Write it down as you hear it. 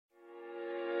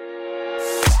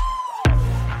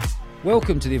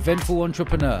Welcome to The Eventful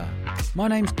Entrepreneur. My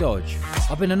name's Dodge.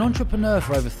 I've been an entrepreneur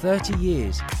for over 30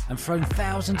 years and thrown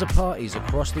thousands of parties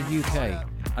across the UK,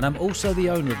 and I'm also the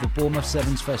owner of the Bournemouth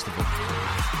Sevens Festival.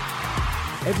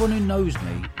 Everyone who knows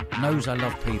me knows I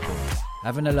love people,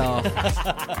 having a laugh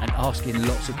and asking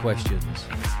lots of questions.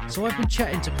 So I've been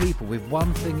chatting to people with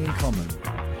one thing in common.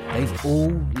 They've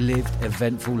all lived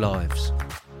eventful lives.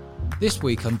 This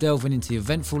week I'm delving into the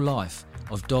eventful life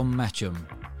of Dom Matcham.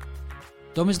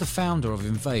 Dom is the founder of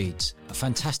Invades, a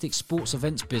fantastic sports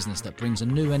events business that brings a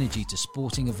new energy to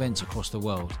sporting events across the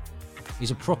world.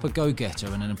 He's a proper go-getter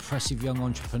and an impressive young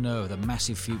entrepreneur with a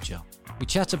massive future. We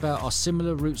chat about our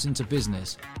similar routes into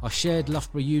business, our shared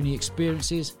Loughborough Uni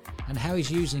experiences, and how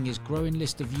he's using his growing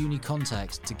list of uni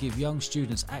contacts to give young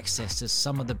students access to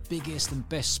some of the biggest and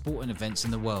best sporting events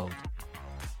in the world.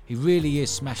 He really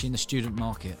is smashing the student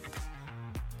market.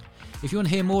 If you want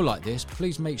to hear more like this,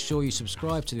 please make sure you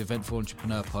subscribe to the Eventful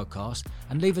Entrepreneur podcast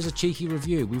and leave us a cheeky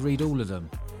review. We read all of them.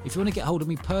 If you want to get hold of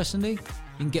me personally, you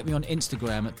can get me on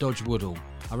Instagram at Dodge Woodall.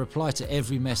 I reply to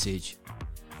every message.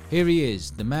 Here he is,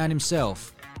 the man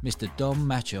himself, Mr. Dom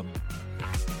Matcham.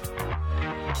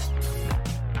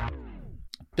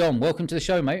 Dom, welcome to the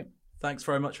show, mate. Thanks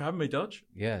very much for having me, Dodge.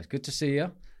 Yeah, it's good to see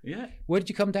you. Yeah. Where did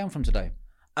you come down from today?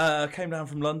 Came down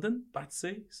from London,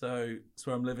 Battersea, so that's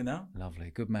where I'm living now. Lovely,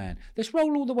 good man. Let's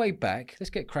roll all the way back. Let's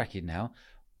get cracking now.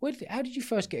 How did you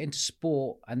first get into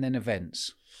sport and then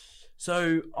events?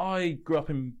 So I grew up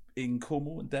in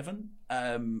Cornwall and Devon,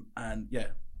 and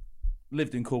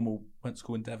lived in Cornwall, went to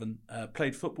school in Devon,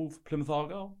 played football for Plymouth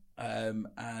Argyle,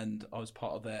 and I was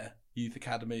part of their youth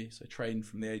academy, so trained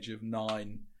from the age of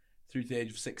 9 through to the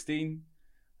age of 16.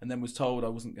 And then was told I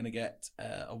wasn't going to get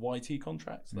a YT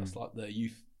contract. So that's like the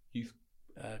youth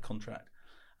contract.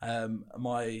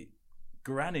 My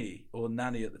granny or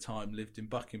nanny at the time lived in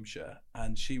Buckinghamshire,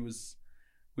 and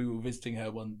we were visiting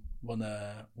her one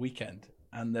weekend,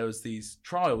 and there was these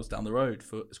trials down the road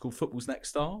it's called Football's Next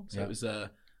Star. So It was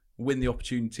win the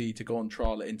opportunity to go on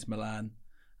trial at Inter Milan.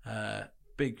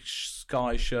 Big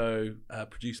Sky show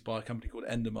produced by a company called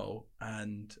Endemol,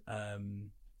 and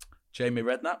Jamie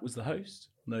Redknapp was the host.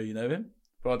 No, you know him,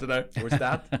 but I don't know, or his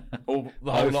dad, or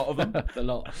the whole lot of them, The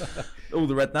lot, all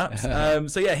the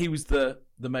Redknapps. So yeah, he was the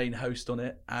main host on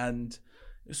it, and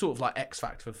it was sort of like X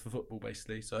Factor for football,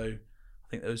 basically. So I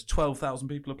think there was 12,000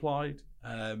 people applied.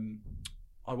 I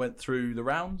went through the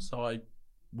rounds, so I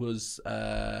was,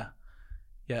 I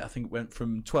think it went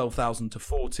from 12,000 to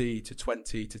 40 to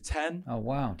 20 to 10. Oh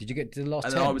wow! Did you get to the last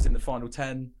 10? And then I was in the final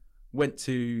 10. Went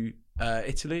to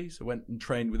Italy, so went and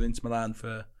trained with Inter Milan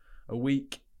for a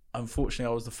week. Unfortunately,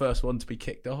 I was the first one to be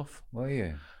kicked off. Were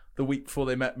you? The week before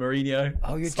they met Mourinho.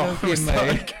 Oh, you're joking,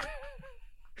 mate.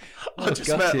 I just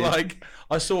met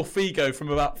I saw Figo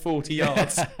from about 40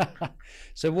 yards.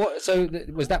 So what? So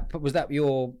was that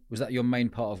your main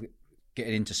part of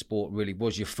getting into sport? Really,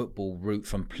 was your football route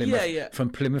from Plymouth? Yeah. From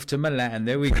Plymouth to Milan.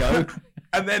 There we go.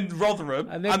 And then Rotherham,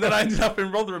 and then I ended up in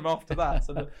Rotherham after that.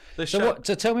 So the show.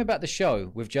 So tell me about the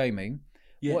show with Jamie.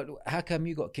 Yeah. How come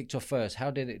you got kicked off first?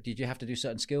 How did it? Did you have to do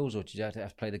certain skills, or did you have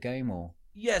to play the game, or?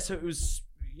 Yeah, so it was.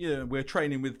 We're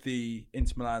training with the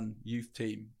Inter Milan youth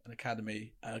team and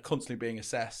academy, constantly being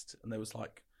assessed, and there was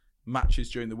like matches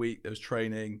during the week. There was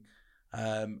training,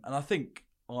 and I think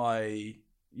I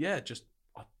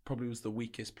probably was the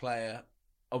weakest player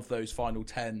of those final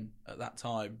 10 at that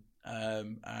time,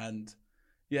 and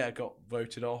got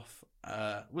voted off.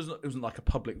 It wasn't like a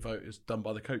public vote. It was done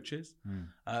by the coaches.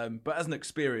 But as an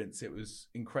experience, it was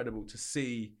incredible to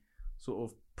see sort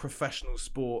of professional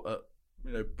sport at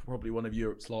probably one of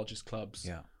Europe's largest clubs.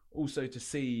 Yeah. Also to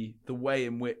see the way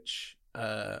in which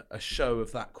a show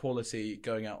of that quality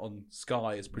going out on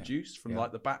Sky is produced from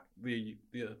like the back.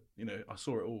 I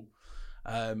saw it all,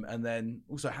 and then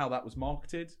also how that was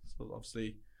marketed. So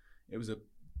obviously,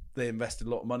 they invested a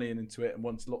lot of money into it and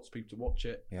wanted lots of people to watch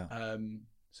it. Yeah.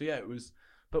 It was,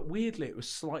 but weirdly, it was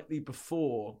slightly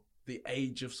before the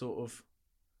age of sort of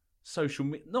social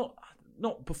media.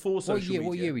 Not before social media.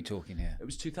 What year are we talking here? It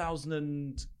was 2000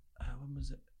 and when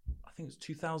was it? I think it was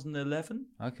 2011.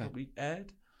 Okay. Probably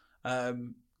aired.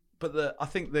 But I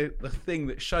think the thing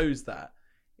that shows that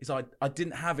is I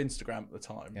didn't have Instagram at the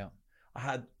time.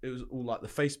 Yeah. It was all like the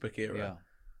Facebook era. Yeah.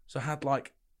 So I had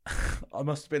like I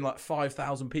must have been like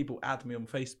 5,000 people add me on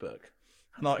Facebook,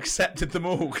 and I accepted them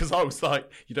all because I was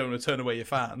like, you don't want to turn away your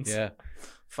fans. Yeah.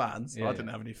 Fans. Yeah, I didn't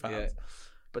have any fans. Yeah.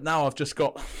 But now I've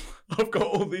got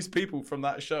all these people from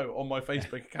that show on my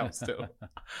Facebook account still.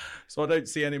 So I don't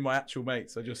see any of my actual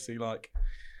mates. I just see like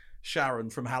Sharon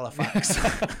from Halifax,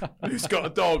 who's got a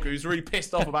dog who's really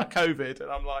pissed off about COVID,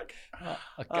 and I'm like,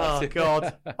 oh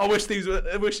God, I wish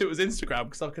it was Instagram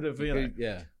because I could have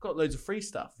got loads of free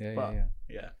stuff.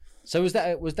 Yeah. So was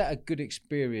that a good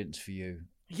experience for you?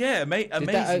 Yeah,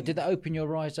 amazing. Did that open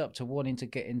your eyes up to wanting to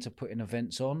get into putting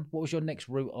events on? What was your next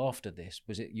route after this?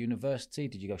 Was it university?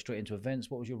 Did you go straight into events?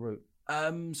 What was your route?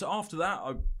 So after that,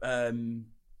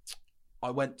 I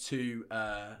went to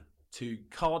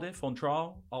Cardiff on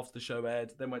trial after the show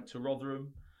aired, then went to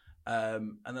Rotherham,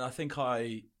 and then I think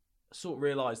I sort of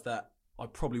realised that I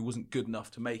probably wasn't good enough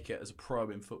to make it as a pro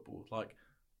in football. Like,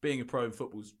 being a pro in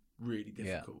football is really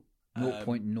difficult.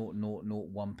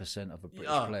 0.0001% of a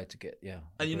British player to get,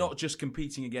 and you're not just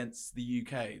competing against the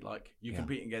UK, like you're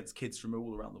competing against kids from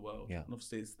all around the world. And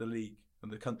obviously it's the league and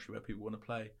the country where people want to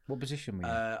play. What position were you?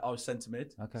 I was centre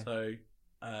mid. Okay. So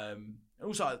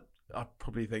also I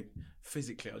probably think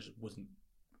physically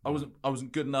I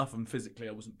wasn't good enough, and physically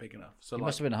I wasn't big enough. So you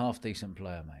must have been a half decent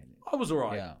player, mate. I was all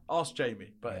right. Yeah. Ask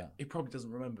Jamie, but he probably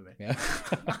doesn't remember me. Yeah.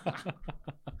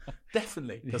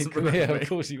 Definitely doesn't remember me. Of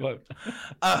course he won't.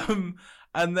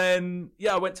 And then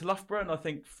I went to Loughborough, and I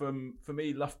think for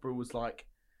me Loughborough was like,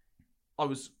 I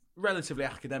was relatively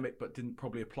academic but didn't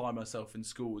probably apply myself in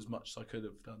school as much as I could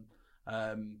have done.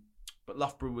 But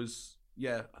Loughborough was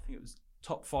I think it was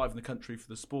top 5 in the country for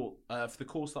the sport, for the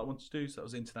course that I wanted to do. So that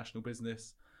was international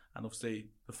business, and obviously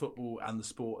the football and the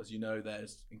sport, as you know,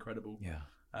 there's incredible.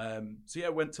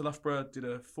 Went to Loughborough, did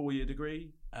a 4-year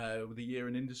degree with a year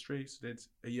in industry. So did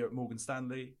a year at Morgan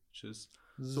Stanley, which was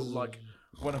sort of like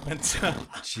when I went to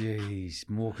Jeez,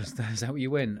 Morgan Stanley, is that where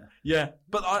you went? Yeah,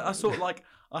 but I sort of like,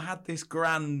 I had this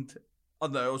grand, I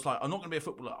don't know, I was like, I'm not going to be a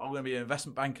footballer, I'm going to be an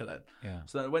investment banker then.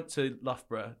 So then I went to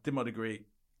Loughborough, did my degree,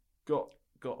 got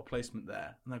a placement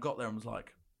there, and I got there and was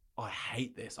like, I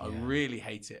hate this. I really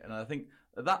hate it. And I think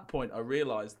at that point I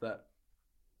realised that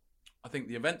I think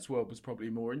the events world was probably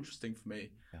more interesting for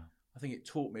me. I think it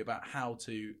taught me about how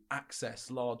to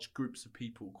access large groups of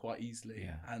people quite easily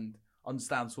and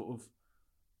understand sort of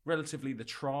relatively the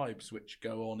tribes which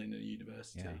go on in a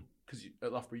university. Because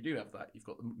at Loughborough you do have that. You've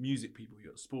got the music people, you've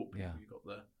got the sport people, you've got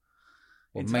the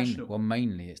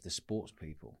mainly it's the sports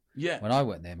people. When I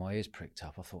went there, my ears pricked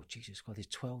up. I thought, Jesus God, there's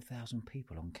 12,000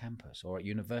 people on campus, or at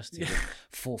university, with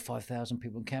 4,000 or 5,000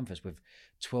 people on campus with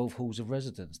 12 halls of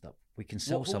residence that we can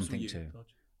sell something to.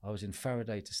 I was in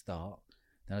Faraday to start.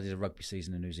 Then I did a rugby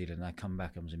season in New Zealand, and I come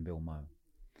back and was in Bilmo.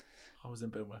 I was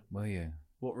in Bilmo. Were you?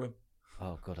 What room?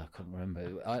 Oh God, I couldn't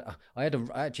remember. I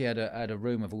actually had a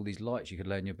room with all these lights. You could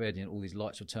lay in your bed, and all these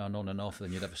lights would turn on and off.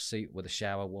 And you'd have a seat where the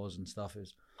shower was and stuff. It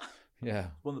was,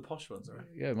 one of the posh ones, right?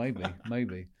 Yeah,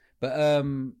 maybe. But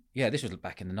this was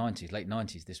back in the 90s, late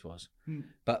 90s. This was.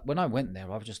 But when I went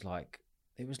there, I was just like,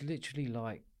 it was literally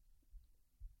like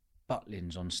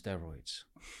Butlins on steroids.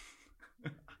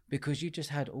 Because you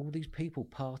just had all these people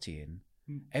partying,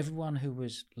 everyone who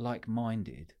was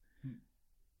like-minded,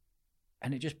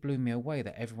 and it just blew me away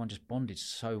that everyone just bonded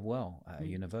so well at a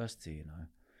university, you know.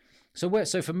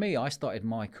 So for me, I started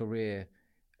my career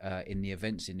in the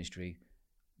events industry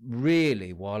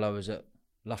really while I was at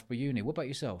Loughborough Uni. What about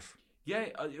yourself? Yeah,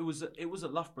 it was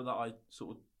at Loughborough that I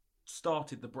sort of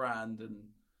started the brand and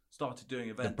started doing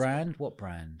events. The brand? What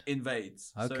brand?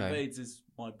 Invades. Okay. So Invades is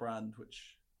my brand,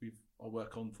 which I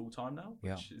work on full time now,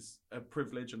 which is a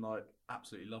privilege, and I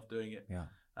absolutely love doing it.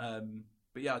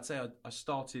 But I'd say I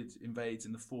started Invades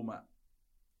in the format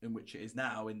in which it is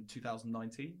now in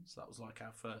 2019. So that was like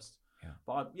our first.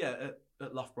 But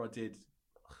at Loughborough I did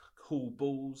hall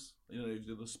balls,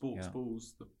 the sports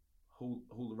balls, the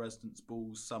hall the residence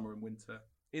balls, summer and winter.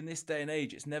 In this day and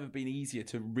age, it's never been easier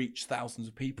to reach thousands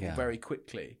of people very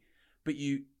quickly. But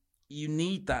you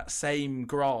need that same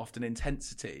graft and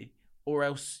intensity, or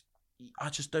else I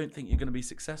just don't think you're going to be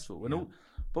successful. And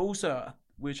but also,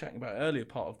 we were chatting about earlier,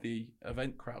 part of the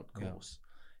event crowd course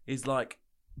is like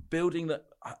building that.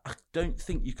 I don't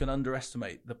think you can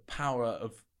underestimate the power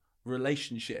of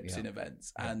relationships in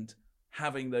events and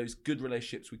having those good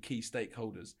relationships with key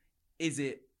stakeholders. Is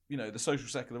it, the social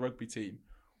sec of the rugby team,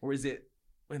 or is it,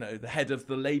 the head of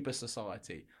the Labour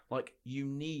Society? Like, you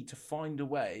need to find a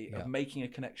way of making a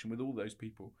connection with all those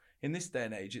people. In this day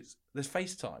and age, there's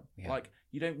FaceTime. Like,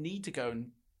 you don't need to go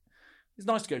and... It's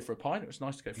nice to go for a pint, or it's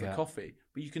nice to go for a coffee,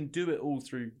 but you can do it all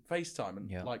through FaceTime.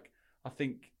 And I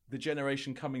think the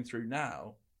generation coming through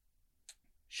now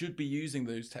should be using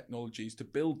those technologies to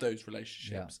build those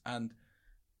relationships. And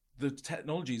the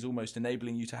technology is almost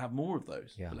enabling you to have more of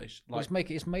those relationships.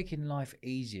 It's making life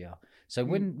easier. So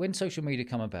when social media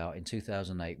come about in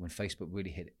 2008, when Facebook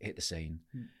really hit the scene,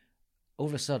 all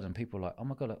of a sudden people are like, oh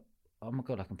my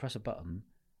god, I can press a button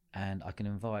and I can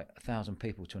invite 1,000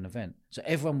 people to an event. So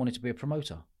everyone wanted to be a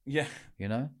promoter. Yeah. You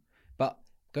know? But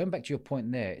going back to your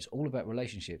point there, it's all about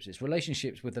relationships. It's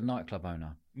relationships with the nightclub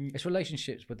owner. It's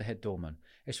relationships with the head doorman.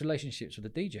 It's relationships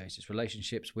with the DJs. It's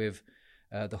relationships with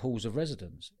the halls of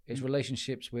residence. It's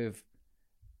relationships with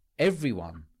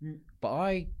everyone. But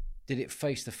I did it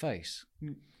face to face.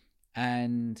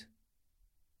 And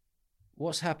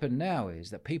what's happened now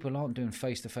is that people aren't doing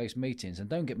face-to-face meetings. And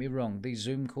don't get me wrong, these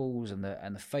Zoom calls and the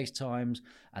FaceTimes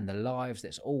and the lives,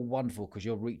 that's all wonderful because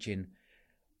you're reaching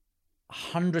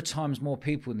 100 times more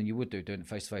people than you would do doing it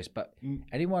face-to-face. But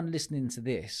anyone listening to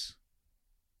this,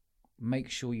 make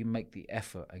sure you make the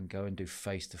effort and go and do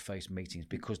face-to-face meetings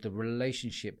because the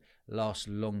relationship lasts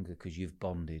longer because you've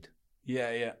bonded.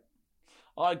 Yeah.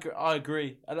 I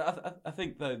agree. And I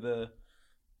think, though,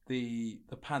 the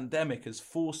pandemic has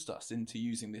forced us into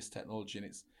using this technology,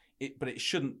 and but it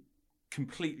shouldn't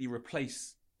completely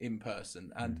replace in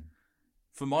person. And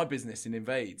for my business in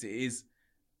Invades,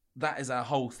 that is our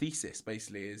whole thesis.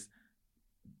 Basically, is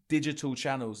digital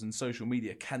channels and social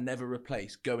media can never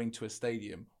replace going to a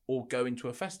stadium or going to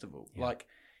a festival. Yeah. Like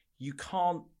you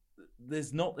can't.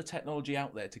 There's not the technology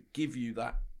out there to give you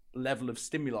that level of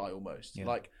stimuli almost,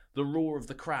 like the roar of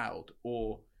the crowd,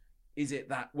 or is it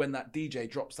that when that DJ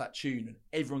drops that tune and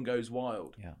everyone goes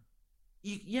wild?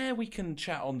 We can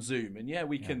chat on Zoom and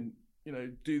we can,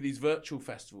 do these virtual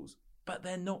festivals, but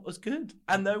they're not as good,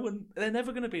 and they're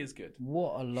never going to be as good.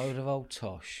 What a load of old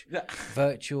tosh.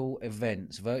 Virtual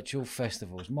events, virtual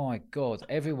festivals. My God,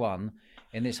 everyone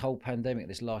in this whole pandemic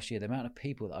this last year, the amount of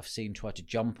people that I've seen try to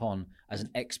jump on as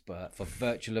an expert for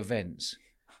virtual events.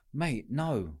 Mate,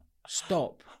 no,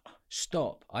 stop.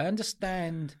 I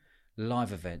understand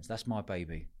live events, that's my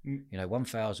baby.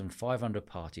 1,500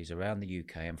 parties around the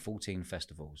UK and 14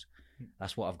 festivals.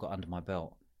 That's what I've got under my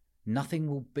belt. Nothing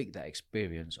will beat that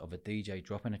experience of a DJ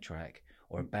dropping a track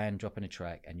or a band dropping a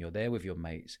track and you're there with your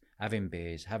mates, having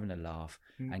beers, having a laugh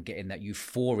and getting that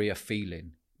euphoria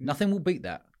feeling. Nothing will beat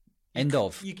that. End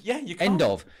of. You can't. End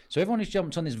of. So everyone who's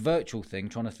jumped on this virtual thing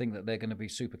trying to think that they're going to be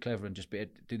super clever and just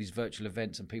do these virtual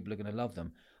events and people are going to love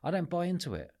them, I don't buy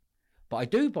into it. But I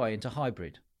do buy into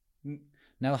hybrid.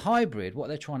 Now, hybrid, what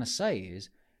they're trying to say is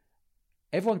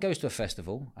everyone goes to a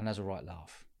festival and has a right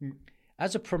laugh.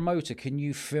 As a promoter, can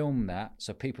you film that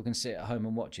so people can sit at home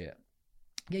and watch it?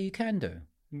 Yeah, you can do.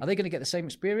 Are they going to get the same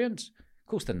experience? Of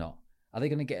course they're not. Are they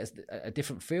going to get a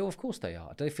different feel? Of course they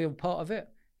are. Do they feel part of it?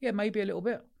 Yeah, maybe a little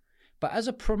bit. But as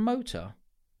a promoter,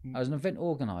 as an event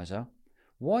organizer,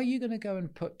 why are you going to go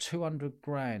and put 200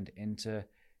 grand into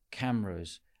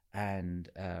cameras and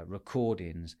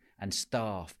recordings and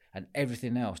staff and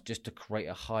everything else just to create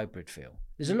a hybrid feel?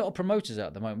 There's a lot of promoters out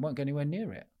at the moment won't go anywhere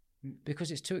near it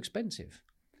because it's too expensive.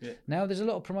 Now there's a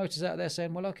lot of promoters out there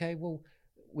saying, well,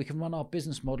 we can run our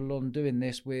business model on doing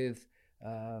this with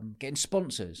getting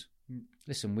sponsors.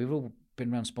 Listen, we've all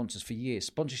been around sponsors for years.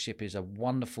 Sponsorship is a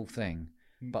wonderful thing,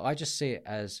 but I just see it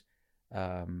as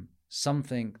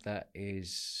something that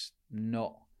is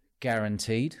not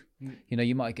guaranteed.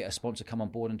 You might get a sponsor come on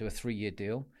board and do a 3-year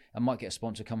deal. I might get a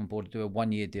sponsor come on board and do a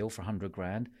 1-year deal for 100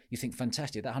 grand. You think,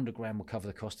 fantastic, that 100 grand will cover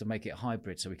the cost to make it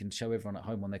hybrid so we can show everyone at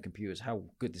home on their computers how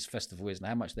good this festival is and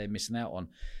how much they're missing out on.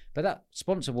 But that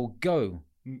sponsor will go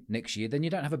next year, then you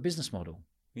don't have a business model.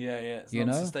 It's an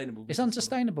unsustainable business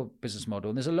unsustainable business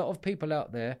model. And there's a lot of people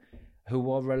out there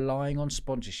who are relying on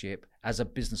sponsorship as a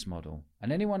business model.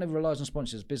 And anyone who relies on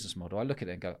sponsorship as a business model, I look at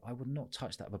it and go, I would not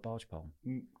touch that with a barge pole.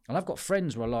 And I've got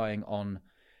friends relying on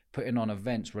putting on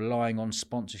events, relying on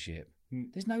sponsorship.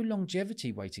 There's no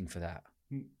longevity waiting for that.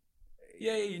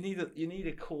 You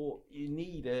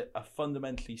need a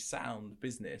fundamentally sound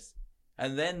business.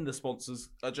 And then the sponsors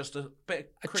are just a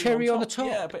bit of cream cherry on the top.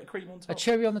 Yeah, a bit of cream on top. A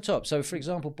cherry on the top. So, for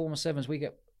example, Bournemouth Sevens, we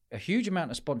get a huge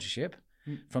amount of sponsorship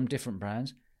from different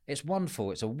brands. It's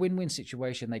wonderful. It's a win-win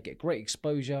situation. They get great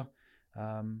exposure.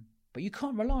 But you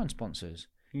can't rely on sponsors.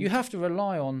 You have to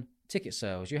rely on ticket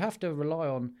sales. You have to rely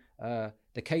on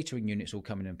the catering units all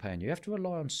coming and paying you. You have to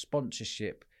rely on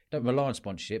sponsorship. Don't rely on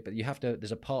sponsorship, but you have to.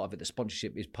 There's a part of it that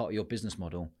sponsorship is part of your business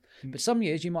model. But some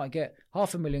years you might get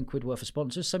 £500,000 worth of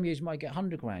sponsors. Some years you might get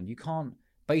 100 grand. You can't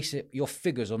base your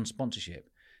figures on sponsorship.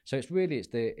 So it's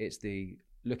the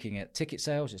looking at ticket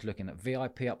sales. It's looking at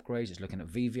VIP upgrades. It's looking at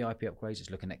VVIP upgrades. It's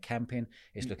looking at camping.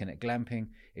 It's looking at glamping.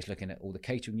 It's looking at all the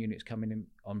catering units coming in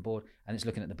on board, and it's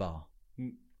looking at the bar.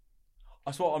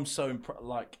 That's what I'm so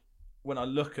like when I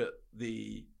look at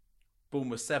the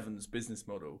Bournemouth Sevens business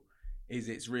model.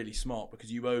 It's really smart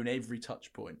because you own every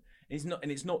touch point. It's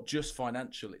not just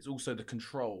financial. It's also the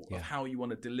control of how you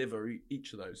want to deliver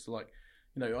each of those. So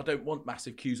I don't want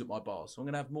massive queues at my bars, so I'm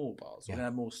going to have more bars. I'm going to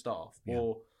have more staff.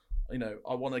 Or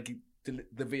I want to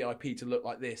the VIP to look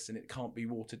like this, and it can't be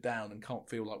watered down and can't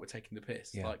feel like we're taking the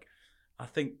piss. Yeah. Like, I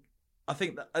think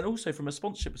that, and also from a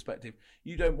sponsorship perspective,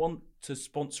 you don't want to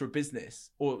sponsor a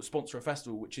business or sponsor a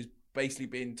festival which is basically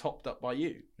being topped up by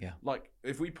you. Yeah. Like,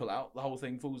 if we pull out, the whole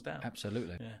thing falls down.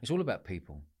 Absolutely. Yeah. It's all about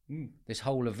people. This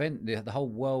whole event, the whole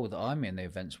world that I'm in, the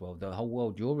events world, the whole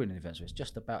world you're in the events world,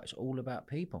 it's all about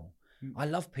people. I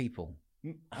love people.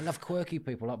 I love quirky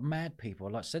people, I like mad people, I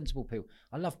like sensible people.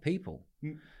 I love people,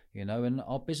 and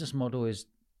our business model is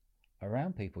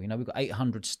around people. We've got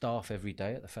 800 staff every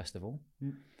day at the festival,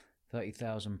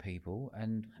 30,000 people,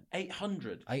 and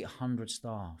 800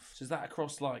 staff. So is that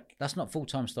across like... That's not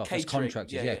full-time staff, catering, that's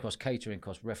contractors, across catering,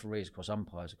 across referees, across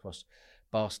umpires, across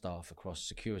bar staff, across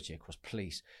security, across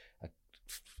police,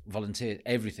 volunteers,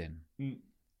 everything.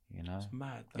 It's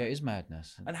mad. Yeah, it is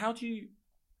madness. And how do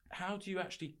you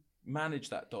actually manage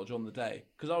that, Dodge, on the day?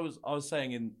 Because I was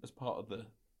saying as part of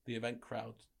the event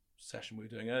crowd session we were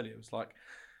doing earlier, it was like,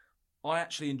 I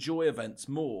actually enjoy events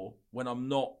more when I'm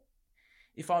not,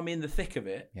 if I'm in the thick of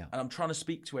it and I'm trying to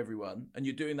speak to everyone, and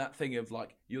you're doing that thing of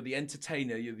like, you're the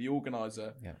entertainer, you're the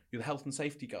organizer, you're the health and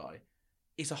safety guy.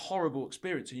 It's a horrible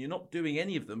experience, and you're not doing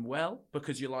any of them well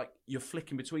because you're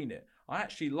flicking between it. I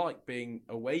actually like being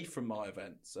away from my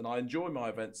events, and I enjoy my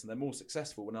events, and they're more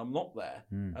successful when I'm not there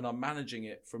and I'm managing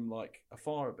it from like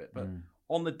afar a bit. But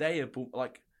on the day of,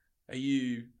 like, are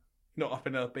you not up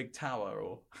in a big tower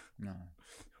or? No,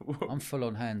 I'm full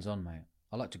on hands on, mate.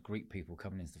 I like to greet people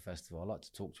coming into the festival. I like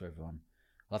to talk to everyone.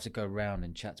 I love to go around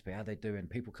and chat to people. How they doing?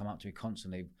 People come up to me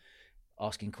constantly,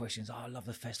 asking questions. I love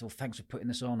the festival. Thanks for putting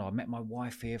this on. I met my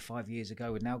wife here 5 years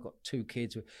ago. We've now got 2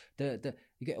 kids. You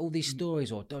get all these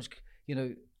stories, or does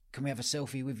can we have a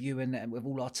selfie with you and with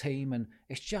all our team? And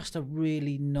it's just a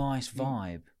really nice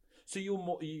vibe. So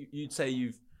you'd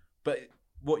say but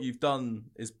what you've done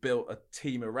is built a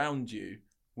team around you,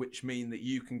 which mean that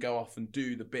you can go off and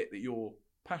do the bit that you're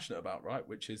passionate about, right?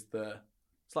 Which is it's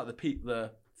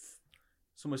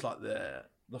almost like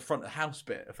the front of house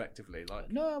bit, effectively.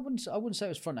 Like, no, I wouldn't say it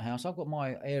was front of house. I've got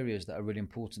my areas that are really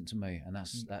important to me, and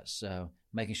that's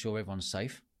making sure everyone's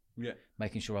safe. Yeah.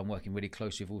 Making sure I'm working really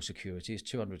closely with all security. It's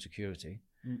 200 security.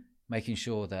 Making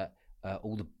sure that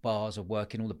all the bars are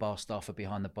working, all the bar staff are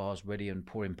behind the bars ready and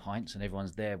pouring pints, and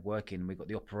everyone's there working. We've got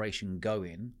the operation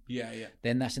going. Yeah.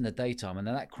 Then that's in the daytime, and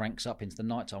then that cranks up into the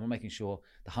nighttime. We're making sure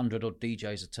the 100-odd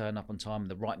DJs are turning up on time,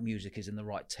 and the right music is in the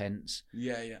right tents.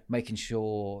 Yeah. Making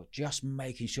sure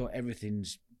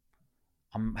everything's...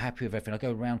 I'm happy with everything. I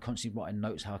go around constantly writing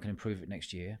notes how I can improve it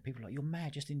next year. People are like, you're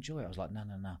mad, just enjoy it. I was like, no.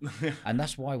 And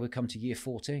that's why we come to year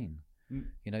 14.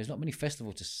 There's not many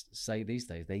festivals to say these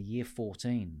days. They're year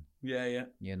 14. Yeah.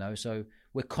 So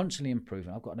we're constantly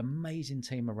improving. I've got an amazing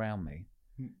team around me.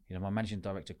 My managing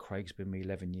director, Craig's been with me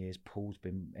 11 years. Paul's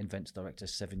been events director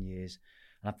 7 years.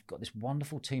 And I've got this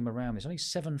wonderful team around me. There's only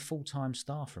 7 full-time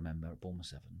staff, remember, at Bournemouth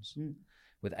Sevens.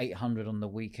 With 800 on the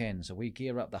weekend. So we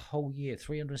gear up the whole year,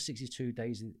 362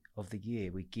 days of the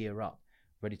year, we gear up,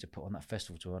 ready to put on that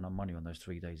festival to earn our money on those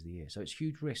 3 days of the year. So it's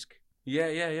huge risk. Yeah,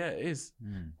 it is.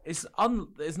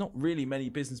 There's not really many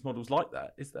business models like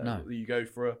that, is there? No. You go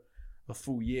for a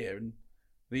full year, and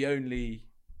the only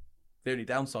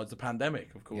downside is the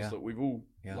pandemic, of course, that we've all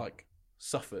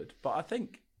suffered. But I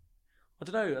think, I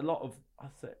don't know,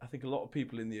 I think a lot of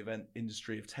people in the event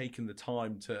industry have taken the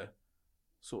time to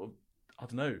sort of, I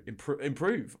don't know,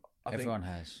 improve. Everyone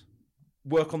has.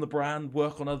 Work on the brand,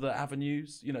 work on other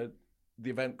avenues, the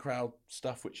event crowd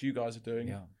stuff, which you guys are doing.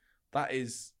 Yeah. That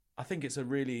is, I think it's a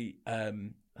really, I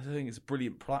think it's a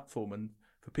brilliant platform. And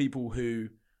for people who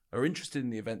are interested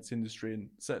in the events industry, and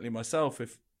certainly myself,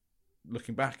 if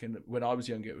looking back and when I was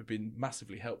younger, it would have been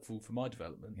massively helpful for my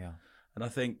development. Yeah. And I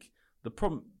think the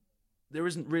problem, there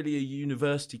isn't really a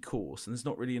university course, and there's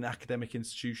not really an academic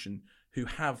institution who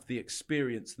have the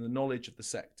experience and the knowledge of the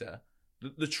sector.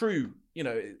 The true,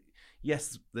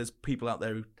 yes, there's people out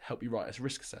there who help you write a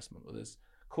risk assessment, or there's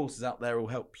courses out there who will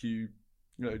help you,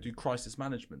 do crisis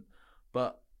management.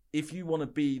 But if you want to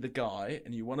be the guy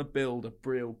and you want to build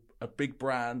a big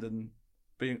brand and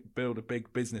build a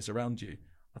big business around you,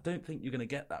 I don't think you're going to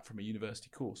get that from a university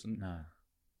course. And no.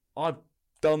 I've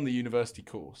done the university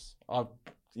course. I've,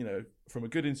 from a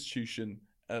good institution,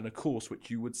 and a course which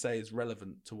you would say is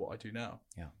relevant to what I do now.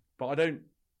 Yeah. But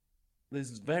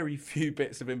there's very few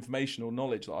bits of information or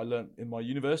knowledge that I learned in my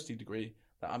university degree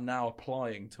that I'm now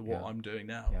applying to what I'm doing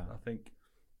now. Yeah. I think.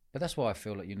 But that's why I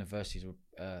feel like universities'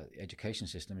 education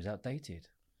system is outdated.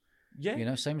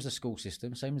 Yeah. Same as the school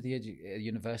system, same as the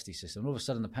university system. All of a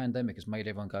sudden, the pandemic has made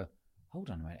everyone go, hold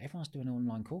on a minute, everyone's doing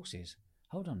online courses.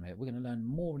 Hold on a minute, we're going to learn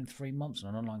more in 3 months on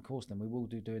an online course than we will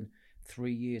do doing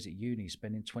 3 years at uni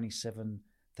spending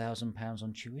 £27,000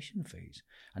 on tuition fees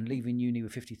and leaving uni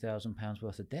with £50,000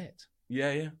 worth of debt.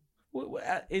 Yeah. Well,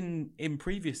 in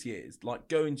previous years, like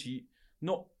going to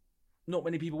not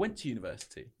many people went to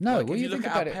university. No, like well, if you look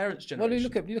think at our about it. parents' generation.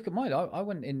 Well, you look at mine. I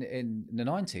went in the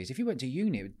 90s. If you went to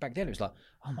uni back then, it was like,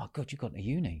 oh my god, you got into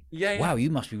uni. Yeah. Wow, you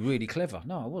must be really clever.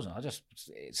 No, I wasn't.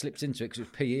 It slipped into it because it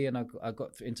was PE, and I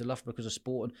got into Loughborough because of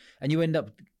sport, and you end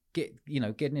up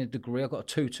getting a degree. I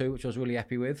got a 2-2, which I was really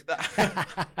happy with,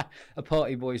 a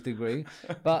party boys degree.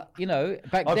 But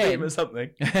back I then, beat him at something.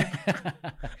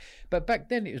 But back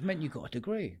then, it was meant you got a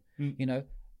degree.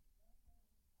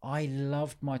 I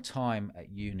loved my time at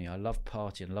uni. I loved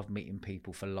partying. I loved meeting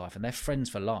people for life, and they're friends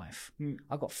for life.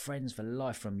 I got friends for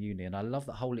life from uni, and I love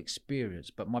the whole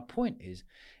experience. But my point is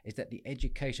that the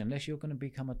education, unless you're going to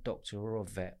become a doctor or a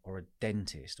vet or a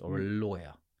dentist or a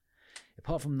lawyer,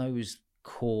 apart from those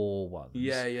core ones,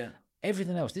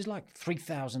 everything else, there's like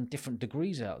 3,000 different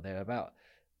degrees out there about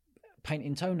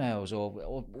painting toenails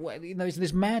or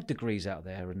there's mad degrees out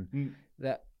there, and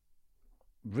that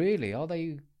really, are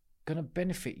they going to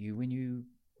benefit you when you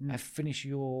have finished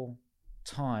your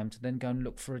time to then go and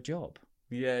look for a job?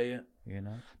 But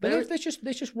let's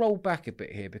just roll back a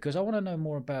bit here, because I want to know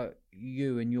more about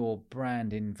you and your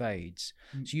brand Invades.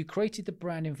 So you created the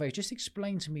brand Invades. Just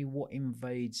explain to me what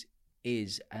Invades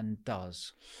is and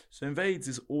does. So Invades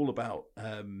is all about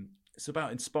it's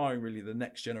about inspiring really the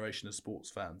next generation of sports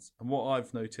fans. And what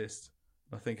I've noticed,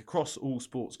 I think across all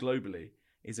sports globally,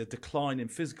 is a decline in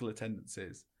physical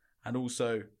attendances, and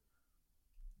also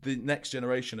the next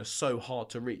generation are so hard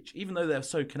to reach. Even though they're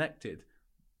so connected,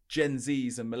 Gen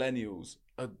Zs and millennials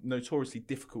are notoriously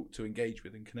difficult to engage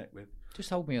with and connect with.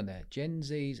 Just hold me on there. Gen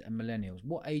Zs and millennials.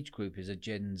 What age group is a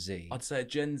Gen Z? I'd say a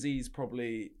Gen Z is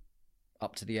probably...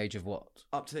 Up to the age of what?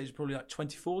 Up to the age of probably like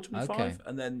 24, 25. Okay.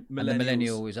 And then millennials... And the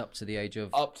millennial is up to the age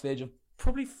of... Up to the age of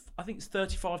probably, I think it's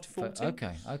 35 to 40.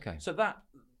 Okay. So that,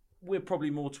 we're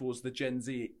probably more towards the Gen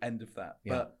Z end of that.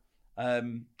 Yeah. But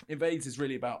Invades is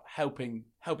really about helping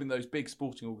those big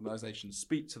sporting organisations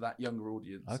speak to that younger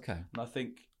audience. Okay. And I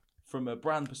think from a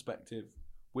brand perspective,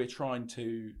 we're trying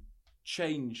to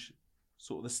change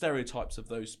sort of the stereotypes of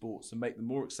those sports and make them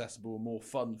more accessible and more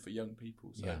fun for young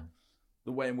people. So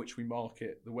the way in which we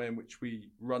market, the way in which we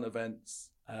run events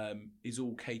is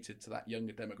all catered to that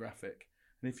younger demographic.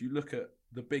 And if you look at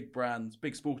the big brands,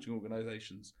 big sporting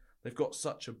organisations, they've got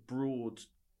such a broad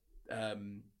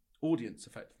audience,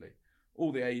 effectively,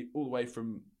 all the way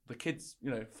from the kids,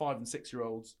 5 and 6 year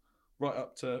olds, right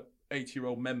up to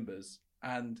 80-year-old members,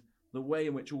 and the way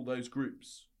in which all those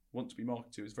groups want to be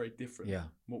marketed to is very different. Yeah.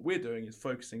 What we're doing is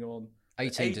focusing on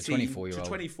 18 to 24-year-old, to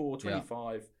 24,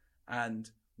 25,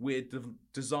 and we're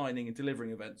designing and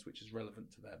delivering events which is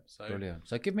relevant to them. So brilliant.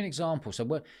 So give me an example.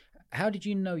 So how did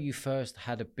you know you first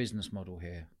had a business model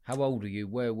here? How old are you?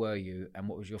 Where were you? And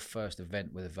what was your first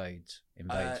event with Invades?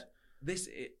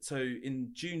 So in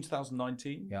June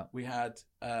 2019, we had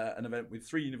an event with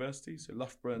 3 universities, so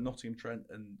Loughborough, Nottingham Trent,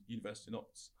 and University of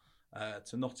Notts,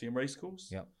 to Nottingham Racecourse.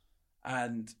 Yep.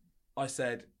 And I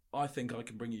said, I think I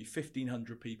can bring you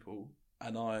 1,500 people,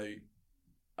 and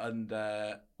on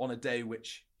a day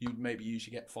which you'd maybe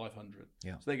usually get 500.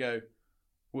 Yeah. So they go,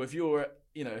 well, if you're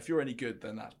any good,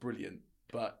 then that's brilliant.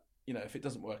 But if it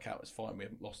doesn't work out, it's fine. We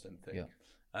haven't lost anything.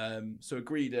 Yeah. So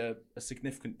agreed a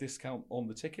significant discount on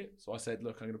the ticket. So I said,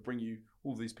 look, I'm going to bring you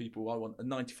all these people. I want a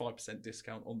 95%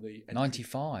 discount on the entry.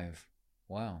 95.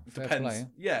 Wow. Fair Depends. play.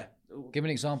 Yeah. Give me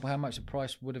an example how much the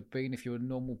price would have been if you were a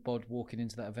normal bod walking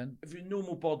into that event. If you're a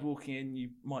normal bod walking in,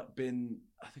 you might have been,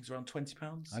 I think it's around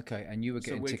 £20. Okay, and you were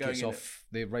getting tickets off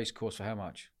the race course for how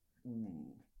much?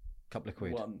 Couple of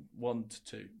quid. One to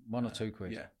two. 1 or 2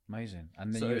 quid. Yeah. Amazing.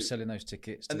 And then you were selling those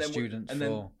tickets to the students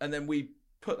and then we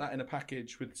put that in a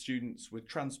package with students, with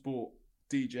transport,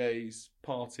 DJs,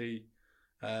 party,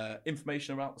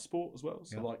 information about the sport as well.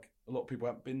 So like a lot of people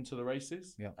haven't been to the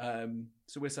races. Yeah.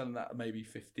 So we're selling that at maybe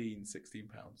 £15, £16.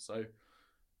 So,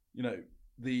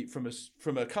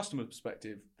 from a customer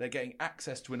perspective, they're getting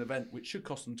access to an event which should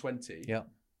cost them 20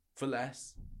 for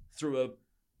less through a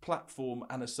platform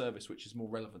and a service which is more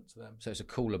relevant to them. So it's a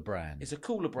cooler brand. It's a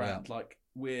cooler brand. Yeah. Like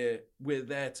we're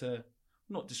there to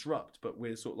not disrupt, but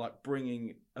we're sort of like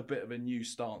bringing a bit of a new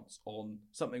stance on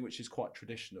something which is quite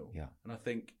traditional. Yeah. And I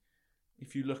think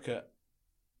if you look at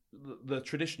the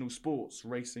traditional sports,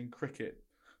 racing, cricket,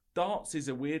 darts is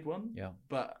a weird one. Yeah.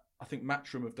 But I think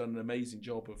Matcham have done an amazing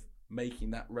job of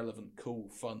making that relevant, cool,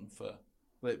 fun for.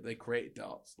 They created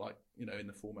darts like in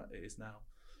the format it is now.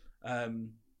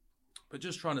 But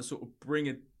just trying to sort of bring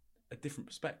a different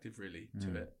perspective really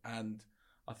to it. And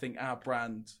I think our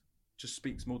brand just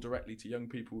speaks more directly to young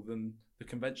people than the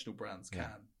conventional brands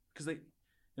can, because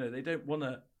they don't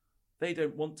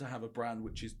want to have a brand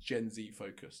which is Gen Z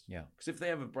focused. Yeah. Because if they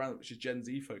have a brand which is Gen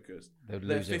Z focused, their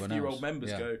lose everyone 50-year-old else.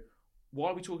 members go, why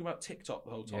are we talking about TikTok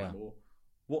the whole time? Or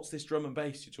what's this drum and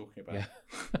bass you're talking about? Yeah.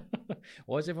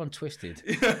 Why is everyone twisted?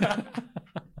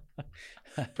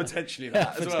 Potentially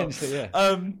that as well.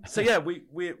 Yeah. So yeah,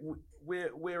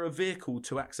 we're a vehicle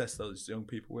to access those young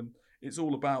people, and it's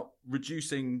all about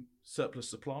reducing surplus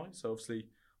supply. So obviously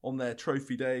on their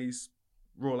trophy days,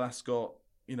 Royal Ascot,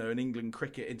 an England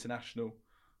Cricket International,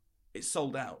 it's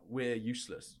sold out. We're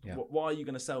useless. Yeah. Why are you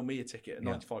going to sell me a ticket at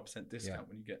 95% discount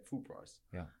when you get full price?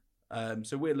 Yeah.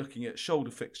 So we're looking at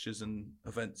shoulder fixtures and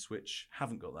events which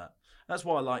haven't got that. That's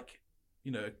why I like,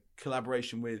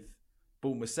 collaboration with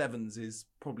Bournemouth Sevens is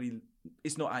probably,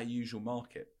 it's not our usual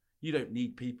market. You don't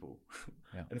need people.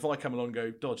 Yeah. And if I come along and go,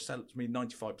 Dodge, sell it to me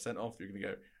 95% off, you're going to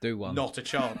go, do one. Not a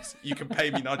chance. You can pay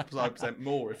me 95%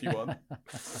 more if you want.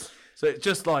 So it's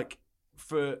just like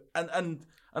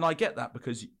and I get that,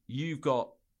 because you've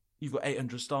got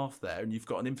 800 staff there and you've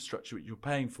got an infrastructure which you're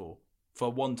paying for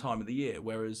one time of the year,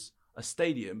 whereas a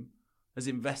stadium has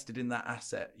invested in that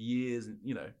asset years and,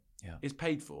 is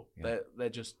paid for. Yeah. They're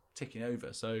just ticking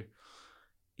over. So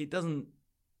it doesn't.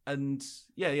 And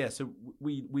so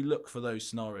we look for those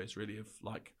scenarios really of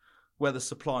like where the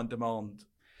supply and demand.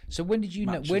 So when did you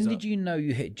know? When did you know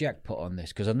you hit jackpot on this?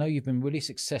 Because I know you've been really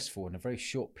successful in a very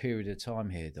short period of time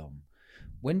here, Dom.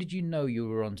 When did you know you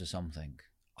were onto something?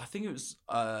 I think it was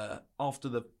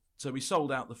after so we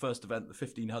sold out the first event, the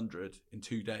 1500, in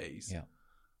 2 days. Yeah.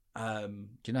 Do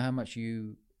you know how much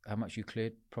you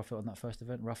cleared profit on that first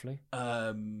event roughly?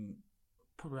 Probably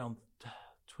around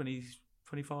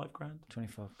 25 grand.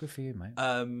 25. Good for you, mate.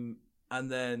 And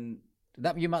then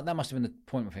that must have been the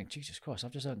point where I think, Jesus Christ,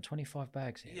 I've just earned 25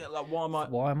 bags here. Yeah, like why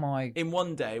am I in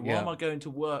one day? Why am I going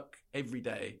to work every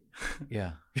day?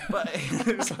 Yeah. But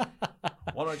it's like,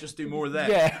 why don't I just do more of that?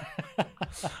 Yeah.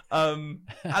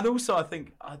 And also I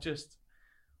think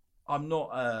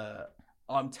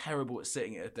I'm terrible at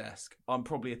sitting at a desk. I'm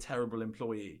probably a terrible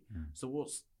employee. So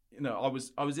I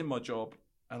was in my job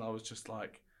and I was just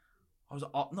like, I was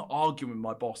not arguing with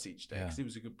my boss each day because he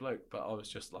was a good bloke, but I was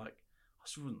just like, I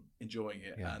just wasn't enjoying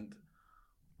it. Yeah. And,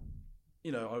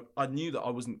 I knew that I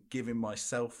wasn't giving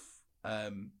myself, I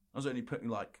was only putting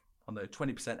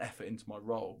 20% effort into my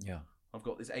role. Yeah. I've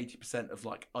got this 80% of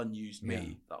unused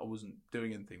me that I wasn't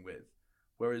doing anything with.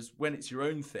 Whereas when it's your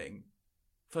own thing,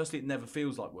 firstly, it never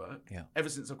feels like work. Yeah. Ever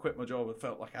since I quit my job, I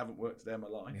felt like I haven't worked a day in my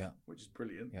life, which is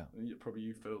brilliant. Yeah. And probably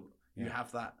you feel you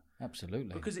have that.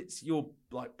 Absolutely. Because it's your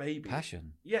baby.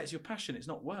 Passion. Yeah, it's your passion. It's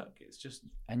not work. It's just.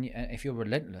 And if you're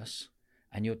relentless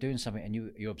and you're doing something and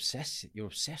you're obsessed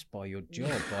by your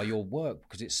job, by your work,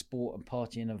 because it's sport and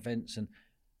party and events, and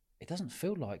it doesn't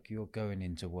feel like you're going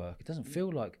into work. It doesn't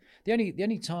feel like the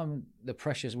only time the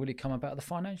pressures really come about are the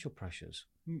financial pressures.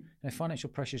 Financial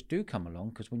pressures do come along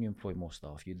because when you employ more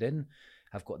staff, you then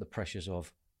have got the pressures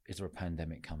of, is there a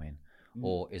pandemic coming?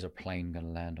 Or is a plane going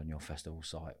to land on your festival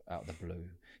site out of the blue?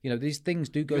 These things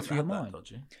do go through your mind.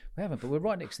 We haven't, but we're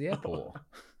right next to the airport.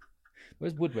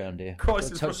 Where's wood round here?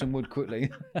 Touch some wood quickly.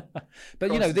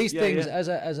 But these things, as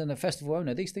a festival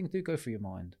owner, these things do go through your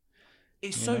mind.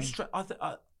 It's so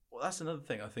stressful. That's another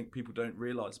thing I think people don't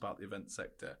realise about the event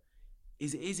sector.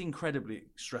 Is it is incredibly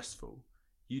stressful.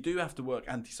 You do have to work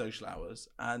antisocial hours,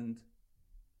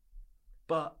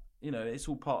 but it's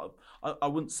all part of. I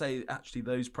wouldn't say actually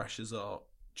those pressures are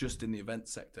just in the event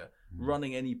sector.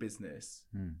 Running any business,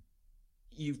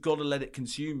 you've got to let it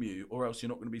consume you, or else you're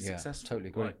not going to be successful. Totally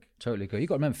agree. Totally agree. You've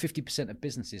got to remember, 50% of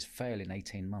businesses fail in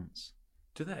 18 months.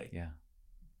 Do they? Yeah.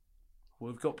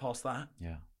 Well, we've got past that.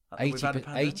 Yeah.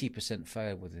 80%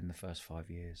 fail within the first 5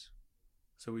 years.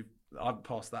 So I haven't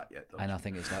passed that yet. And I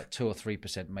think it's 2 or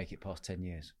 3% make it past 10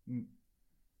 years.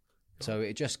 So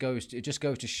it just goes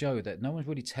to show that no one's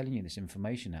really telling you this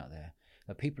information out there.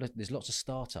 That there's lots of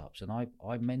startups, and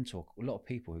I mentor a lot of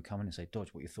people who come in and say, Dodge,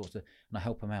 what are your thoughts? And I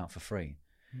help them out for free.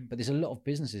 But there's a lot of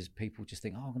businesses, people just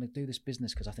think, I'm going to do this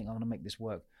business because I think I'm going to make this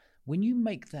work. When you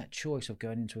make that choice of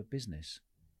going into a business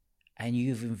and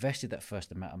you've invested that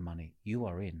first amount of money, you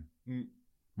are in.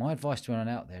 My advice to anyone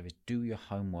out there is do your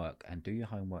homework and do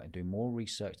more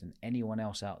research than anyone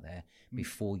else out there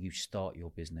before you start your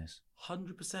business.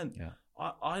 100%. Yeah.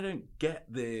 I don't get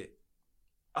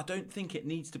I don't think it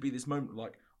needs to be this moment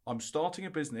like I'm starting a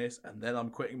business and then I'm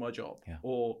quitting my job,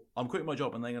 or I'm quitting my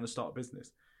job and then I'm going to start a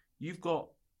business. You've got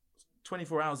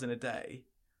 24 hours in a day.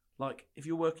 Like if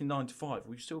you're working 9 to 5,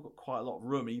 we've still got quite a lot of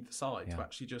room either side to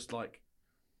actually just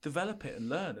develop it and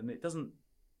learn. And it doesn't,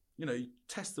 you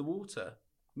test the water.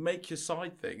 make your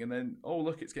side thing, and then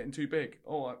look, it's getting too big.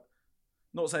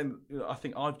 Not saying, I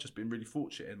think I've just been really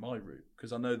fortunate in my route,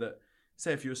 because I know that,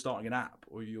 say if you're starting an app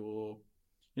or you're,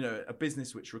 a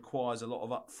business which requires a lot of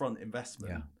upfront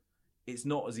investment, it's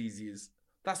not as easy as,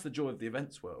 that's the joy of the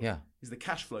events world. Yeah. Is the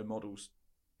cash flow models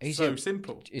Easier, so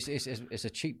simple. It's a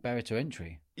cheap barrier to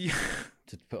entry. Yeah.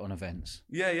 To put on events.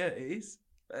 Yeah, it is.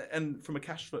 And from a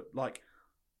cash flow,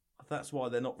 that's why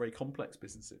they're not very complex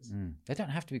businesses. They don't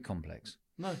have to be complex.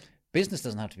 No. Business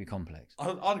doesn't have to be complex.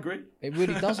 I'd agree. It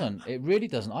really doesn't. It really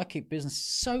doesn't. I keep business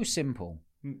so simple.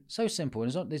 So simple.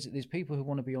 And there's people who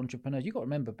want to be entrepreneurs. You've got to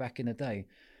remember back in the day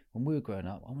when we were growing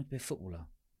up, I wanted to be a footballer.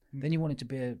 Then you wanted to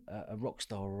be a rock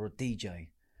star or a DJ.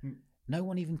 No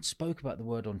one even spoke about the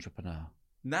word entrepreneur.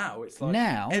 Now it's like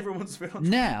everyone's been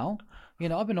entrepreneur. Now,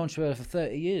 I've been entrepreneur for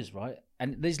 30 years, right?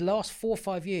 And these last 4 or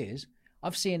 5 years,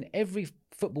 I've seen every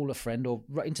footballer friend or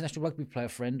international rugby player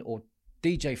friend or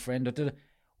DJ friend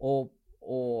or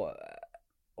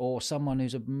someone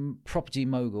who's a property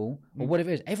mogul or whatever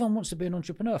it is. Everyone wants to be an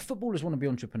entrepreneur. Footballers want to be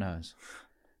entrepreneurs,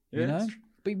 you know.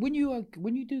 But when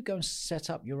you do go and set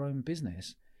up your own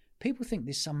business, people think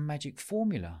there's some magic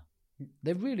formula.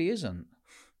 There really isn't.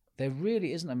 There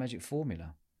really isn't a magic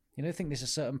formula. They think there's a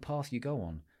certain path you go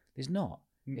on. There's not.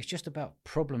 It's just about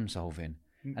problem solving.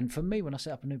 And for me, when I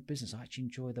set up a new business, I actually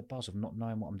enjoy the buzz of not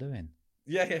knowing what I'm doing.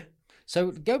 Yeah.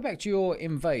 So go back to your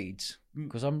Invades,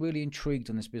 because I'm really intrigued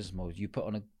on this business model. You put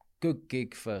on a good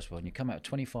gig first one. You come out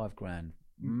 25 grand.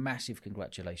 Massive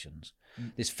congratulations.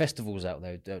 There's festivals out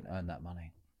there who don't earn that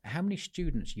money. How many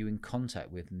students are you in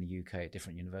contact with in the UK at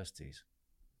different universities?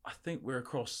 I think we're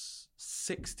across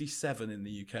 67 in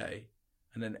the UK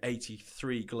and then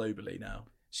 83 globally now.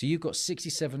 So you've got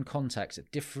 67 contacts at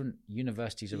different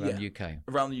universities around the UK?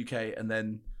 Around the UK, and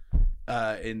then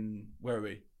in, where are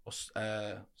we?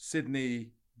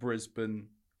 Sydney, Brisbane,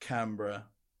 Canberra,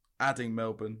 adding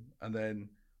Melbourne, and then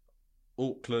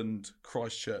Auckland,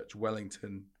 Christchurch,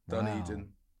 Wellington, Dunedin.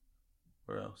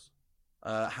 Where else?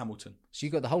 Hamilton. So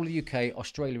you've got the whole of the UK,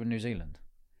 Australia and New Zealand.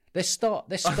 Let's start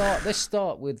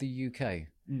with the UK.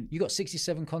 You got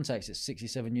 67 contacts at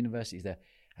 67 universities there.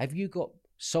 Have you got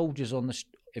soldiers on the?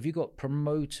 Have you got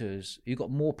promoters? You got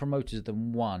more promoters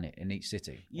than one in each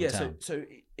city? Yeah. So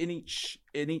in each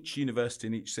university,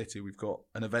 in each city, we've got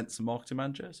an events and marketing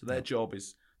manager. So their job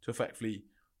is to effectively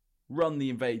run the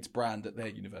Invades brand at their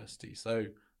university. So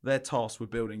they're tasked with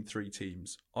building 3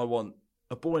 teams. I want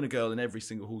a boy and a girl in every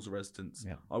single halls of residence.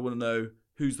 Yeah. I want to know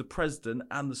who's the president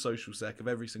and the social sec of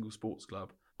every single sports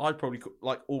club. I'd probably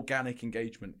like organic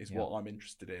engagement is what I'm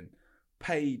interested in.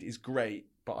 Paid is great,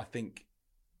 but I think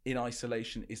in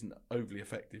isolation isn't overly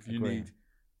effective. You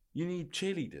need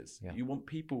cheerleaders. Yeah. You want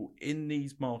people in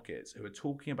these markets who are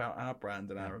talking about our brand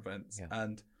and our events. Yeah.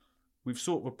 And we've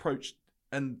sort of approached,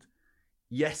 and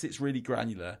yes, it's really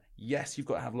granular. Yes, you've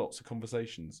got to have lots of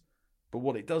conversations. But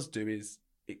what it does do is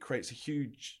it creates a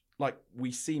huge,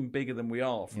 we seem bigger than we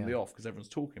are from the off because everyone's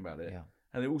talking about it. Yeah.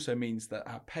 And it also means that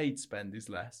our paid spend is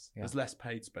less. Yeah. There's less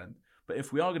paid spend. But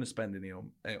if we are going to spend any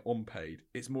on paid,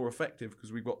 it's more effective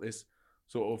because we've got this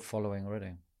sort of following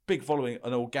already. Big following,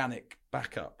 an organic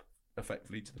backup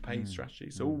effectively to the paid strategy.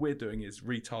 So all we're doing is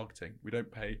retargeting. We don't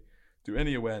do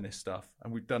any awareness stuff.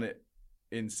 And we've done it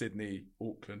in Sydney,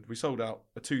 Auckland. We sold out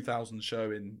a 2,000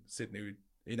 show in Sydney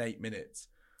in 8 minutes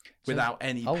without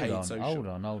any paid social.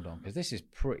 Hold on, because this is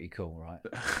pretty cool, right?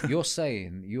 You're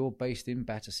saying you're based in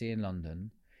Battersea in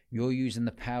London. You're using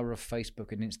the power of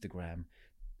Facebook and Instagram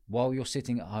while you're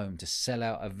sitting at home to sell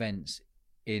out events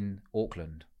in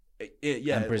Auckland.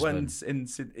 And Brisbane.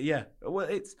 Well,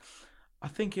 I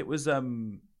think it was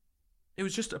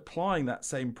just applying that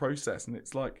same process, and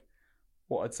it's like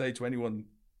what I'd say to anyone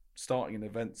starting an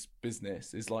events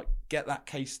business is like get that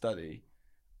case study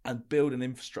and build an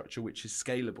infrastructure which is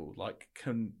scalable.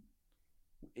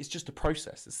 It's just a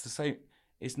process. It's the same.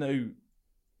 It's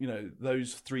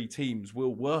those 3 teams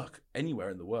will work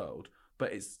anywhere in the world,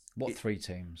 but it's 3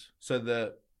 teams? So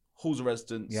the halls of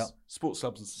residence, sports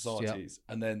clubs and societies,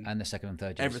 and the second and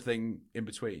third years. Everything in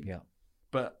between. Yeah.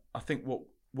 But I think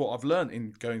what I've learned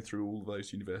in going through all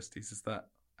those universities is that,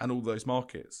 and all those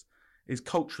markets, is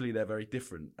culturally they're very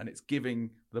different, and it's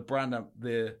giving the brand,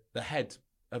 the head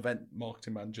event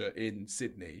marketing manager in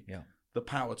Sydney, the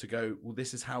power to go, well,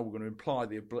 this is how we're going to imply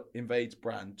the Invades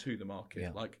brand to the market.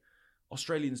 Yeah. Like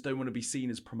Australians don't want to be seen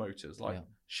as promoters.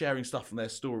 Sharing stuff from their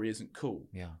story isn't cool.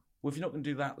 Yeah. Well, if you're not going to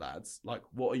do that, lads,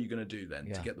 what are you going to do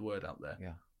then to get the word out there?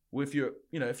 Yeah. Well, if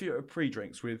you're at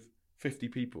pre-drinks with 50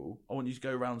 people, I want you to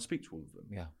go around and speak to all of them.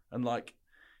 Yeah. And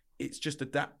it's just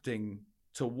adapting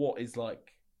to what is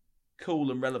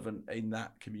cool and relevant in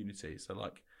that community. So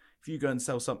if you go and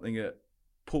sell something at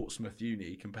Portsmouth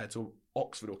Uni compared to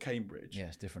Oxford or Cambridge. Yeah,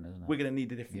 it's different, isn't it? We're going to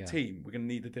need a different team. We're going to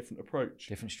need a different approach.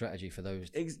 Different strategy for those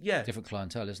yeah. different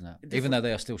clientele, isn't it? Even though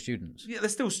they are still students. Yeah, they're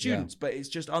still students, but it's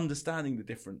just understanding the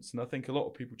difference. And I think a lot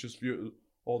of people just view it,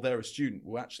 or they're a student.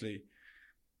 Well, actually,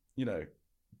 you know,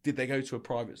 did they go to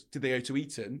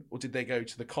Eton, or did they go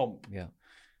to the comp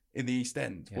in the East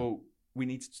End? Yeah. Well, we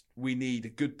need a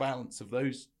good balance of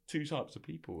those two types of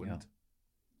people. And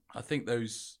I think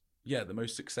the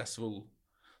most successful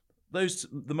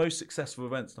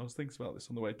events, and I was thinking about this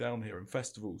on the way down here, and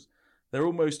festivals, they're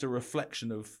almost a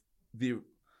reflection of the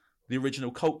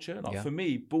original culture. Like for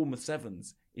me, Bournemouth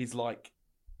Sevens is like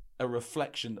a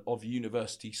reflection of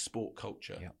university sport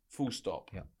culture. Yeah. Full stop.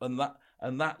 Yeah. And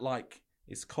that like,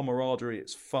 it's camaraderie,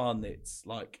 it's fun, it's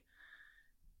like,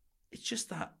 it's just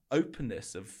that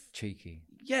openness of cheeky.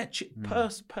 Yeah,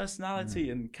 personality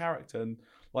and character, and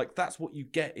like that's what you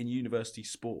get in university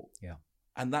sport. Yeah.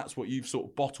 And that's what you've sort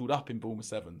of bottled up in Bournemouth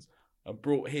Sevens and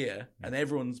brought here, and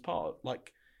everyone's part of,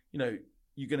 like, you know,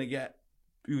 you get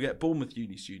Bournemouth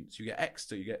Uni students, you get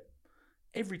Exeter, you get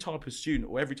every type of student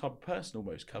or every type of person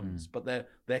almost comes, but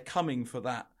they're coming for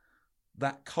that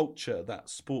culture, that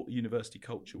sport university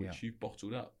culture, which you've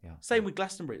bottled up. Yeah. Same with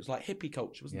Glastonbury, it was like hippie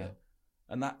culture, wasn't it?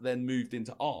 And that then moved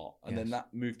into art, and then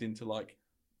that moved into like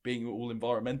being all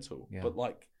environmental. Yeah. But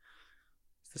like,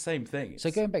 it's the same thing.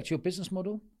 So going back to your business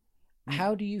model,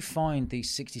 how do you find these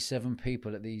 67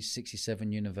 people at these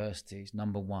 67 universities,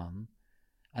 number one?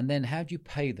 And then how do you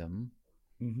pay them?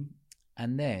 Mm-hmm.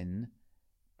 And then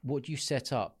what do you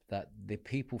set up that the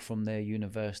people from their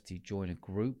university join a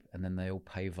group and then they all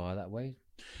pay via that way?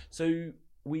 So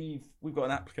we've got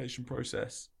an application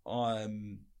process,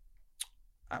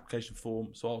 application form.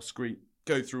 So I'll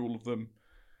go through all of them.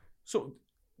 Sort of,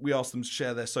 we ask them to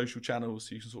share their social channels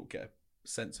so you can sort of get a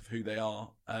sense of who they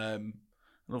are.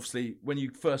 And obviously, when you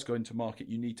first go into market,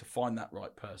 you need to find that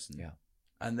right person. Yeah.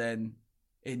 And then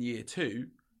in year 2,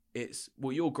 it's,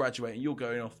 well, you're graduating, you're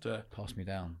going off to pass me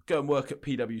down, go and work at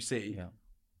PwC. Yeah.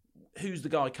 Who's the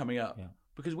guy coming up? Yeah.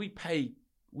 Because we pay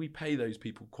those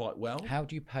people quite well. How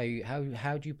do you pay?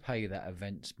 How do you pay that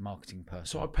event marketing person?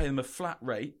 So I pay them a flat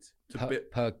rate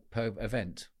per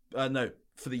event. No,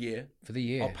 for the year. For the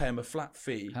year, I'll pay them a flat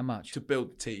fee. How much to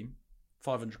build the team?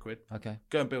 500 quid. Okay.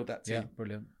 Go and build that team. Yeah,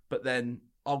 brilliant. But then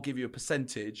I'll give you a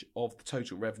percentage of the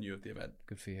total revenue of the event.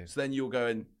 Good for you. So then you're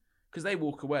going, because they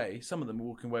walk away. Some of them are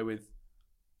walking away with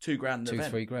 $2,000.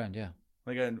 $2-3 grand. Yeah.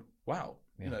 They're going, wow.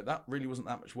 Yeah. You know, that really wasn't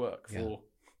that much work for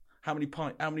how many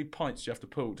pints do you have to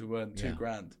pull to earn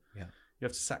 $2,000? Yeah. You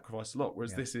have to sacrifice a lot.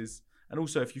 Whereas this is, and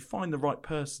also if you find the right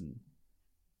person,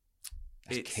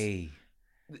 it's key.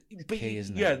 Key,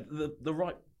 isn't it? Yeah, the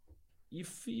right, you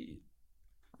feel,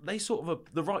 they sort of,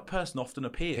 the right person often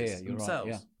appears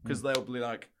themselves, because they'll be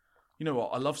like, you know what,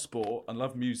 I love sport and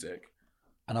love music,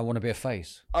 and I want to be a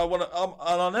face. I want to,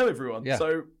 and I know everyone,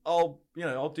 so I'll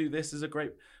do this as a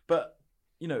great. But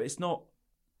you know, it's not,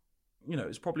 you know,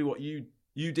 it's probably what you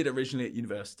did originally at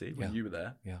university when you were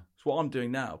there. Yeah, it's what I'm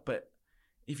doing now. But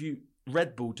if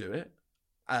Red Bull do it,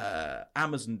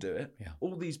 Amazon do it,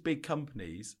 all these big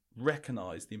companies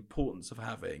recognize the importance of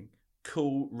having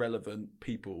cool, relevant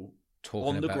people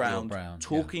talking on the ground,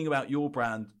 talking about your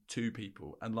brand to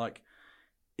people. And like,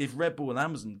 if Red Bull and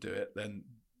Amazon do it, then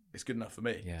it's good enough for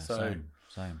me. Yeah, so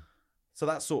same. So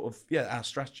that's sort of our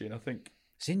strategy, and I think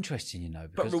it's interesting, you know,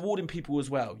 because... but rewarding people as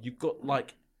well. You've got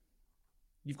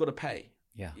to pay.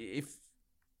 Yeah. If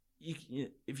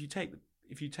you take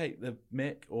the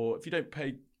mick, or if you don't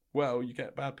pay well, you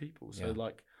get bad people. So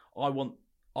like, I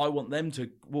want them to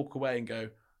walk away and go,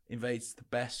 Invades is the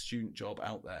best student job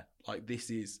out there. Like, this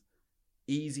is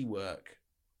easy work,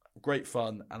 great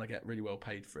fun, and I get really well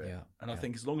paid for it. Yeah. And I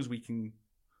think as long as we can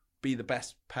be the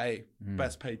best paid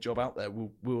job out there,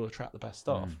 we'll attract the best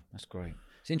staff. That's great.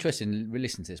 It's interesting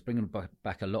listening to this, bringing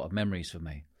back a lot of memories for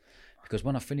me, because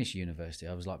when I finished university,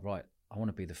 I was like, right, I want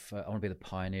to be the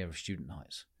pioneer of student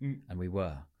nights, and we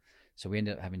were. So we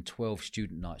ended up having 12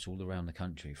 student nights all around the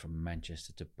country, from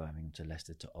Manchester to Birmingham to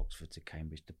Leicester to Oxford to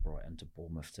Cambridge to Brighton to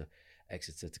Bournemouth to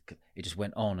Exeter. It just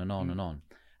went on and on and on.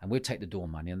 And we'd take the door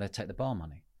money and they'd take the bar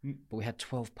money. But we had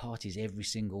 12 parties every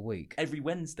single week. Every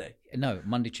Wednesday? No,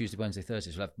 Monday, Tuesday, Wednesday,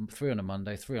 Thursday. So we'd have 3 on a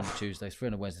Monday, 3 on a Tuesday, 3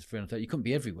 on a Wednesday, 3 on a Thursday. You couldn't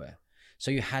be everywhere.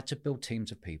 So you had to build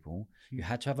teams of people. You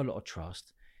had to have a lot of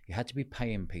trust. You had to be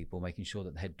paying people, making sure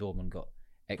that the head doorman got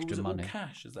extra money. All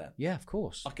cash, is that? Yeah, of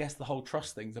course. I guess the whole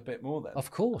trust thing's a bit more then.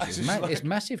 Of course. It's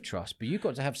massive trust, but you've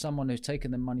got to have someone who's taken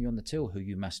the money on the till who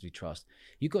you massively trust.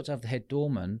 You've got to have the head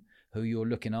doorman who you're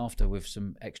looking after with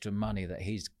some extra money that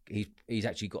he's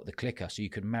actually got the clicker, so you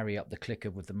could marry up the clicker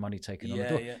with the money taken on the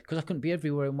door. Because I couldn't be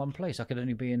everywhere in one place. I could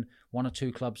only be in 1 or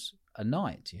 2 clubs a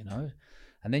night, you know.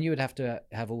 And then you would have to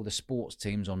have all the sports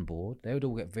teams on board. They would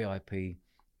all get VIP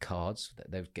cards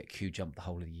that they would get queue jump the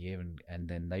whole of the year, and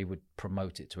then they would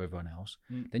promote it to everyone else.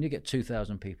 Then you get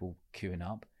 2,000 people queuing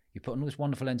up. You put on all this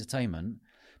wonderful entertainment.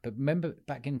 But remember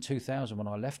back in 2000 when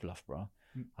I left Loughborough,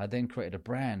 I then created a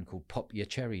brand called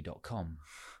popyourcherry.com.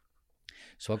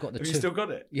 So I got the Have two. you still got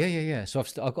it? Yeah. So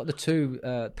I've got the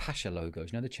 2 Pasha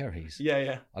logos, you know, the cherries.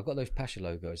 Yeah. I got those Pasha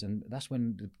logos, and that's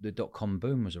when the .com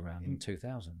boom was around in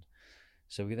 2000.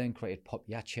 So we then created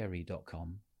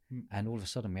popyourcherry.com, and all of a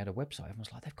sudden we had a website.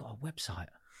 Everyone's like, they've got a website.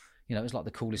 You know, it was like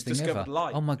the coolest thing ever.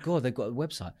 Light. Oh my God, they've got a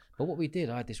website. But what we did,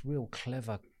 I had this real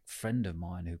clever friend of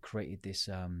mine who created this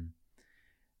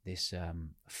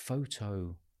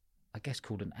photo, I guess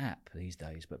called an app these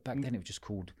days, but back then it was just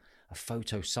called a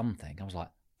photo something. I was like,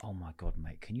 oh my God,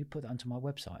 mate, can you put that onto my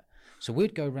website? So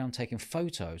we'd go around taking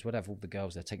photos, we'd have all the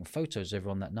girls there taking photos of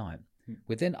everyone that night.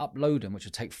 We'd then upload them, which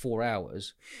would take 4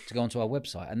 hours to go onto our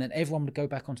website. And then everyone would go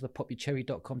back onto the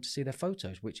popyourcherry.com to see their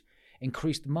photos, which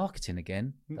increased the marketing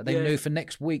again. That they knew for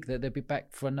next week that they'd be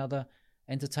back for another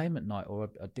entertainment night or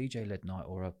a DJ-led night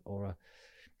or a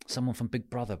someone from Big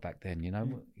Brother back then, you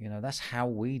know. You know, that's how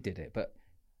we did it. But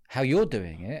how you're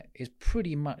doing it is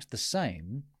pretty much the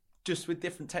same. Just with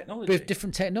different technology.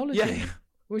 Yeah.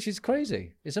 Which is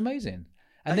crazy. It's amazing.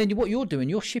 And then what you're doing,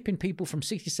 you're shipping people from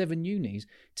 67 unis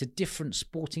to different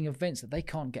sporting events that they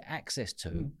can't get access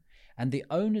to. And the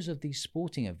owners of these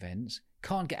sporting events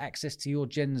can't get access to your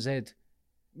Gen Z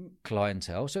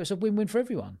clientele. So it's a win-win for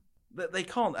everyone. They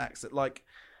can't access, like,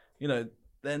 you know,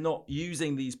 they're not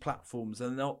using these platforms,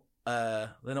 and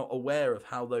they're not aware of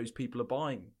how those people are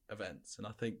buying events, and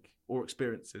I think, or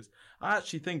experiences. I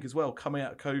actually think as well, coming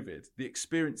out of COVID, the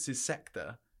experiences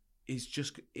sector is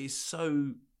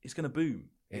going to boom.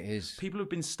 It is. People have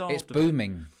been starved. It's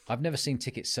booming. I've never seen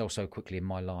tickets sell so quickly in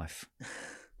my life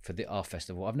for our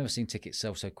festival. I've never seen tickets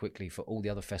sell so quickly for all the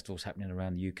other festivals happening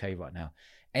around the UK right now.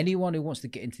 Anyone who wants to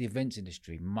get into the events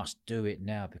industry must do it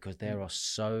now, because there are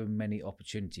so many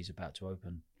opportunities about to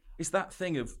open. It's that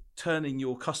thing of turning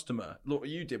your customer, look what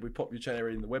you did with Pop Your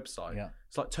Cherry in the website. Yeah.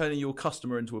 It's like turning your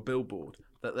customer into a billboard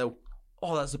that they'll,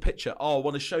 oh, that's a picture. Oh, I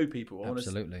want to show people.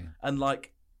 Absolutely. And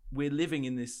like, we're living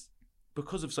in this,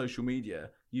 because of social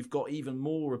media, you've got even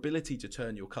more ability to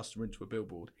turn your customer into a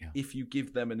billboard if you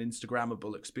give them an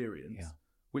Instagrammable experience,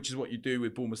 which is what you do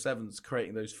with Bournemouth Sevens,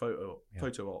 creating those photo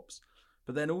ops.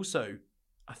 But then also,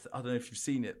 I don't know if you've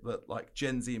seen it, but like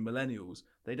Gen Z and millennials,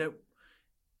 they don't,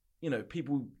 you know,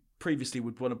 people previously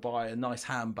would want to buy a nice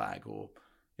handbag or,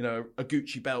 you know, a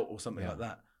Gucci belt or something like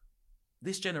that.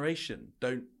 This generation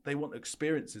they want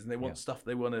experiences, and they want stuff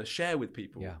they want to share with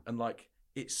people. And like,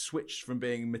 it's switched from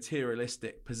being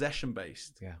materialistic, possession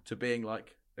based to being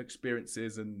like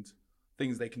experiences and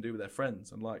things they can do with their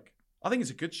friends. And like, I think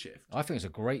it's a good shift. I think it's a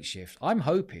great shift. I'm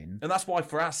hoping. And that's why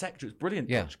for our sector it's brilliant.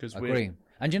 Yeah, I agree.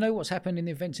 And you know what's happened in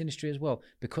the events industry as well?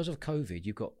 Because of COVID,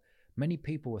 you've got many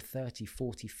people with 30,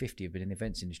 40, 50 have been in the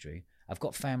events industry. I've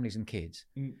got families and kids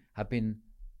have been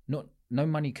no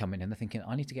money coming in. They're thinking,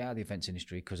 I need to get out of the events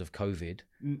industry because of COVID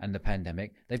and the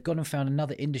pandemic. They've gone and found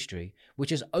another industry, which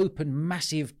has opened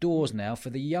massive doors now for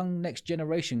the young next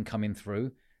generation coming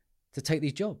through to take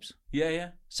these jobs. Yeah.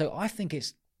 So I think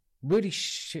it's really,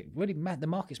 the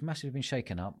market's massively been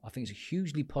shaken up. I think it's a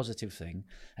hugely positive thing.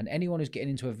 And anyone who's getting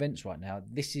into events right now,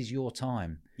 this is your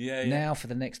time. Now for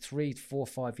the next 3, 4,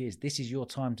 5 years, this is your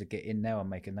time to get in now and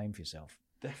make a name for yourself.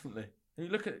 Definitely. And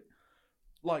you look at,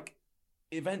 like,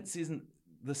 events isn't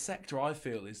the sector, I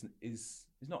feel, is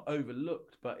not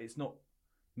overlooked, but it's not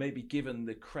maybe given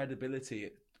the credibility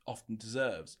it often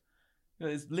deserves. You know,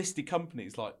 there's listed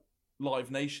companies like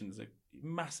Live Nation's a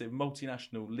massive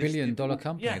multinational listed billion-dollar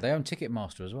company. Yeah. They own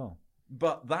Ticketmaster as well.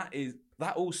 But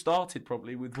that all started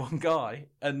probably with one guy,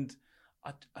 and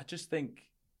I just think,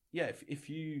 if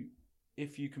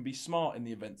you can be smart in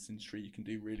the events industry, you can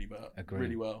do really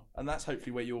well. And that's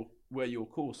hopefully where your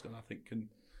course, and I think, can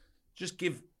just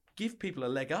give people a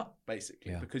leg up,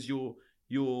 basically, because you're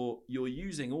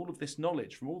using all of this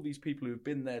knowledge from all these people who've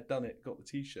been there, done it, got the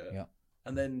t-shirt,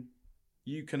 and then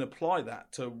you can apply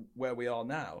that to where we are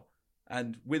now.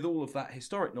 And with all of that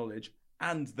historic knowledge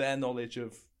and their knowledge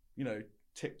of, you know,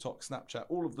 TikTok, Snapchat,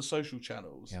 all of the social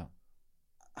channels,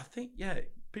 I think,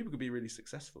 people could be really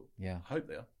successful. I hope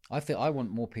they are. I think I want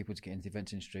more people to get into the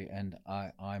events industry, and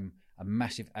I'm a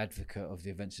massive advocate of the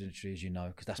events industry, as you know,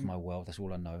 because that's my world. That's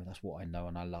all I know. That's what I know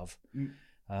and I love.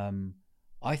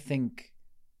 I think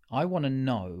I want to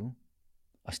know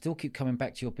I still keep coming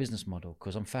back to your business model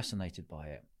because I'm fascinated by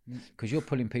it. Because you're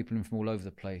pulling people in from all over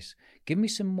the place. Give me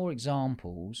some more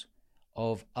examples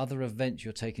of other events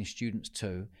you're taking students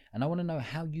to, and I want to know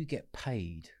how you get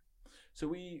paid.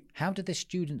 So how do the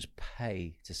students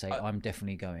pay to say I'm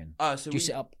definitely going? Do you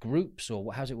set up groups,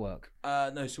 or how's it work?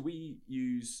 No, so we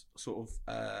use sort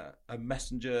of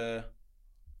a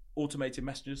automated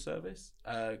messenger service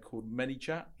called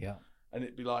ManyChat. Yeah, and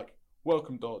it'd be like,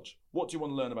 "Welcome, Dodge. What do you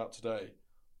want to learn about today?"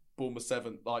 Bournemouth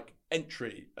 7, like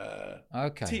entry,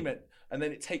 team, and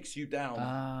then it takes you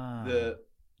down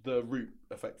the route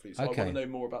effectively. So I want to know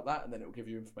more about that, and then it will give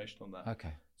you information on that.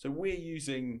 Okay. So we're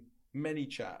using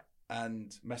ManyChat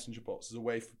and messenger bots as a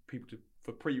way for people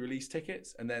for pre-release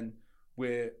tickets, and then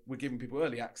we're giving people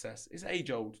early access. It's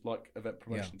age-old like event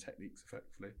promotion techniques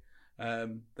effectively.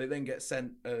 They then get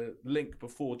sent a link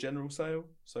before general sale.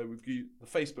 So the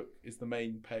Facebook is the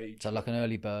main page. So like an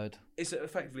early bird. It's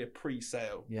effectively a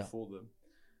pre-sale for them.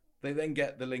 They then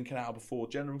get the link an hour before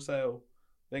general sale,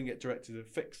 then get directed to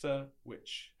Fixer,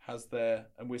 which has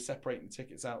and we're separating the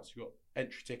tickets out. So you've got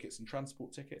entry tickets and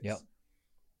transport tickets. Yep.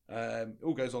 It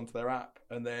all goes onto their app,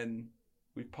 and then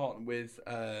we've partnered with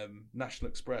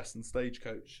National Express and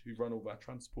Stagecoach, who run all of our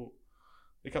transport.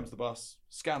 They come to the bus,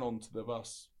 scan onto the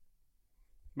bus,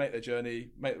 make their journey,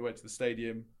 make their way to the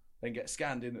stadium, then get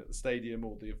scanned in at the stadium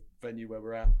or the venue where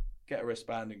we're at, get a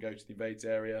wristband and go to the Invades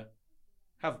area,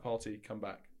 have a party, come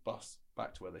back, bus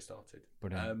back to where they started.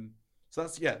 Brilliant. So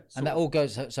that's, and that all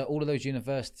goes, so all of those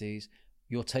universities,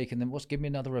 you're taking them, give me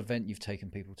another event you've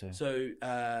taken people to. So,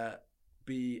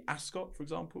 be Ascot, for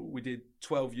example. We did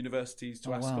 12 universities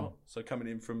to Ascot. Wow. So coming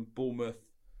in from Bournemouth,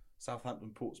 Southampton,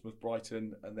 Portsmouth,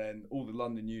 Brighton, and then all the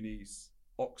London unis,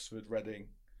 Oxford, Reading.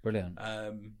 Brilliant.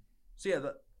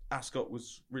 That Ascot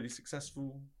was really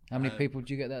successful. How many people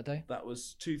did you get that day? That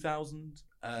was 2,000.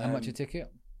 How much a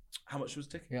ticket? How much was a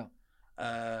ticket?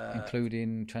 Yeah.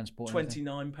 Including transport.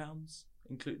 £29.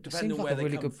 Depending on where they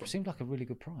come from. Seemed like a really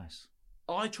good price.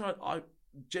 I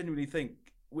genuinely think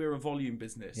we're a volume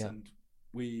business, and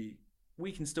we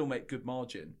can still make good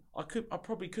margin. I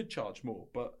probably could charge more,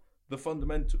 but the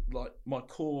fundamental, like my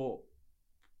core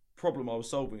problem I was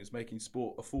solving is making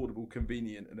sport affordable,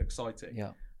 convenient, and exciting.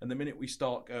 Yeah. And the minute we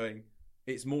start going,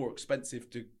 it's more expensive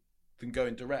than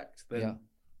going direct. Then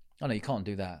I know you can't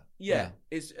do that.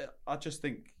 It's. I just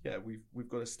think we've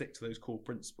got to stick to those core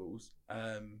principles.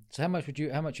 So how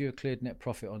much you cleared net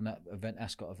profit on that event,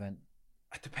 Ascot event?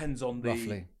 It depends on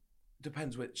roughly.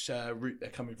 Depends which route they're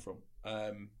coming from.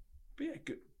 But yeah,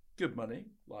 good money,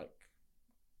 like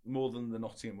more than the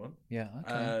Nottingham one. Yeah.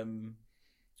 Okay.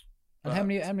 And how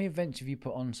many events have you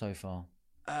put on so far?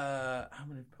 How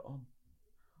many have I put on?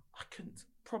 I couldn't.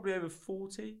 Probably over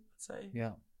 40, I'd say.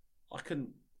 Yeah. I couldn't.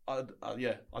 I'd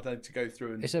had to go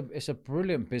through and. It's a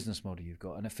brilliant business model you've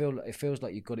got, and it feels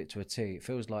like you've got it to a T. It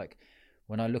feels like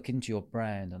when I look into your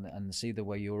brand and see the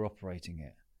way you're operating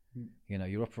it,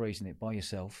 you're operating it by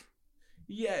yourself.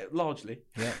 Yeah, largely.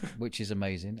 Yeah, which is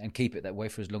amazing, and keep it that way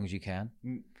for as long as you can.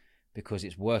 Because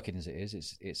it's working as it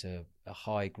is. It's a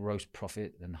high gross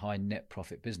profit and high net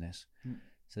profit business.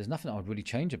 So there's nothing I would really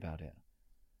change about it.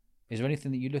 Is there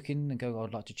anything that you look in and go,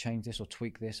 I'd like to change this or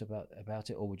tweak this about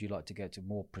it, or would you like to go to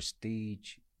more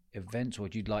prestige events, or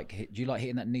do you like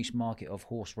hitting that niche market of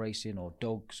horse racing or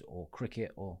dogs or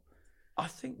cricket? Or I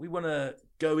think we want to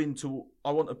go into.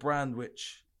 I want a brand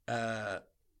which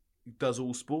does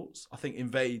all sports. I think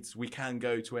Invades. We can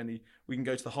go to any. We can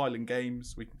go to the Highland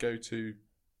Games. We can go to.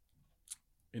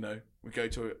 We go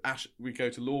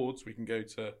to Lords. We can go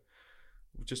to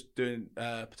just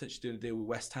potentially doing a deal with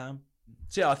West Ham.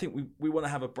 So I think we want to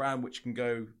have a brand which can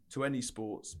go to any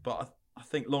sports, but I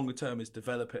think longer term is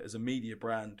develop it as a media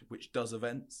brand which does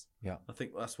events. Yeah, I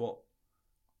think that's what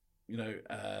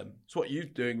it's what you're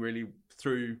doing really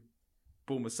through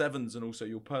Bournemouth Sevens and also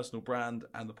your personal brand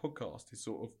and the podcast is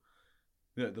sort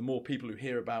of the more people who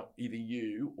hear about either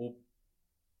you or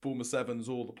Bournemouth Sevens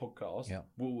or the podcast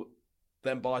will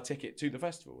then buy a ticket to the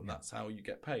festival, and that's how you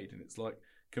get paid. And it's like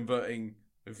converting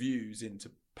views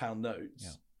into pound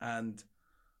notes, and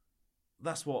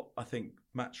that's what I think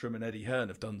Matcham and Eddie Hearn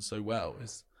have done so well.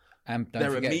 And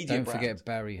don't forget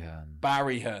Barry Hearn.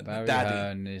 Barry Hearn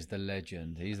Hearn is the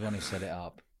legend. He's the one who set it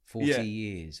up. 40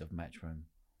 years of Matchroom.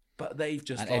 But they've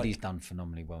just and Eddie's done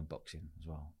phenomenally well in boxing as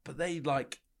well. But they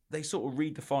sort of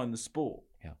redefine the sport.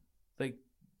 Yeah. They,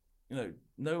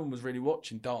 no one was really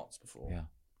watching darts before. Yeah.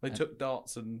 They took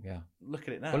darts and look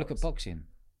at it now. Well, look at boxing.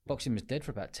 Boxing was dead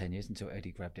for about 10 years until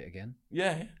Eddie grabbed it again.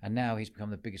 Yeah. And now he's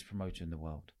become the biggest promoter in the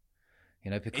world.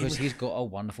 Because he's got a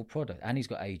wonderful product. And he's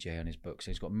got AJ on his book,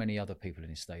 so he's got many other people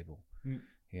in his stable.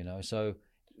 So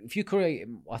if you create,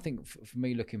 I think for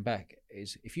me looking back,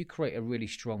 is if you create a really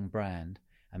strong brand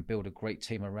and build a great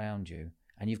team around you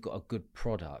and you've got a good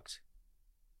product,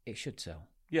 it should sell.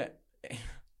 Yeah.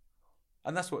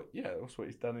 And that's what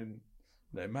he's done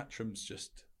in, Matcham's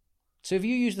just... So if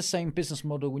you use the same business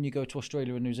model when you go to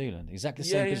Australia and New Zealand, exactly the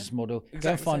same business model, exactly go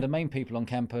and find the main people on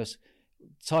campus,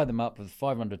 tie them up with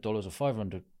 $500 or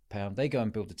 £500, they go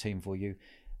and build the team for you.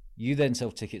 You then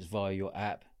sell tickets via your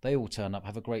app. They all turn up,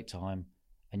 have a great time,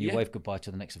 and you wave goodbye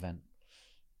to the next event.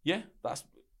 Yeah,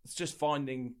 it's just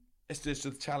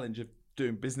the challenge of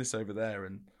doing business over there,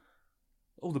 and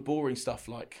all the boring stuff,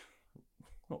 like,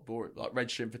 not boring, like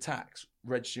registering for tax,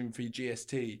 registering for your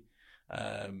GST,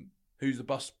 who's the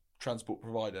bus transport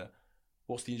provider,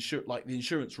 what's the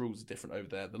insurance rules are different over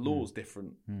there, the law's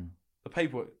different, the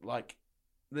paperwork, like,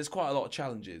 there's quite a lot of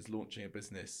challenges launching a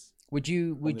business. Would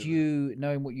you,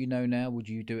 knowing what you know now, would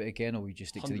you do it again, or would you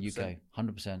stick to the UK?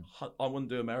 100%. I wouldn't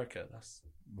do America.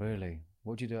 Really?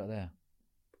 What would you do out there?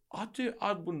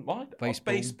 I wouldn't mind.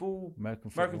 Baseball,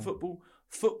 American football.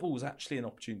 Football is actually an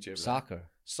opportunity over there.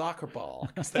 Soccer ball,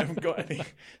 because they haven't got any.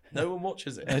 No one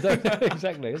watches it.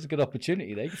 Exactly. It's a good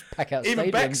opportunity there. You just pack out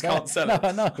even Becks can't sell it. No,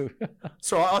 I know.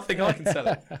 So I think I can sell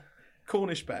it.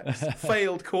 Cornish Becks.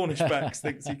 Failed Cornish Becks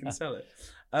thinks he can sell it.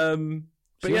 But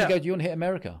do you want to hit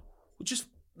America?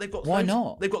 Why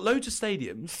not? They've got loads of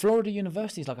stadiums. Florida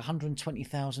University is like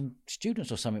 120,000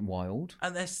 students or something wild.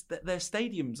 And their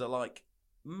stadiums are like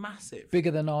massive. Bigger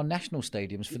than our national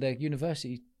stadiums for their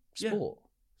university sport.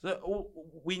 Yeah. So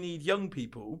we need young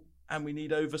people and we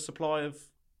need oversupply of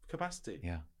capacity.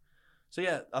 Yeah.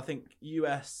 So I think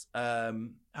US,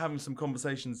 having some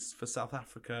conversations for South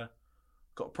Africa,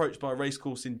 got approached by a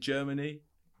racecourse in Germany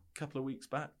a couple of weeks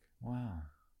back. Wow.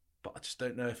 But I just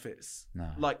don't know if it's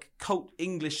like cult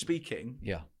English speaking.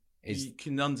 Yeah. You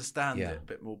can understand it a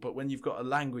bit more. But when you've got a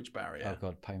language barrier. Oh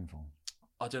God, painful.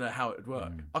 I don't know how it would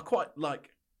work. It'd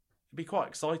be quite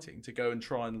exciting to go and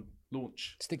try and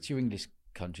launch. Stick to your English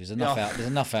countries. There's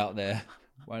enough out there.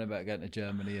 Worrying about going to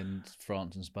Germany and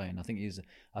France and Spain. I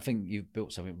think you've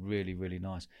built something really, really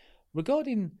nice.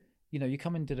 Regarding, you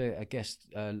come and did a guest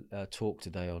talk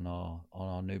today on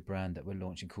our new brand that we're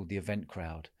launching called the Event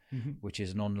Crowd, which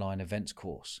is an online events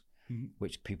course,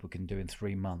 which people can do in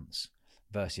 3 months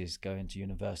versus going to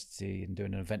university and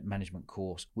doing an event management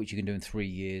course, which you can do in 3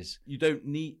 years. You don't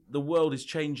need, the world is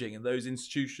changing and those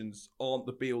institutions aren't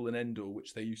the be all and end all,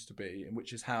 which they used to be, and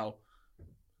which is how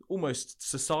almost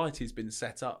society's been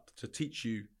set up to teach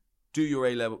you, do your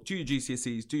A-level, do your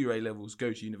GCSEs, do your A-levels,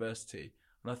 go to university.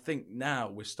 And I think now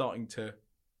we're starting to,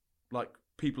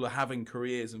 people are having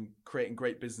careers and creating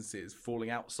great businesses falling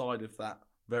outside of that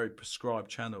very prescribed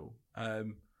channel.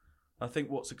 I think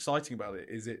what's exciting about it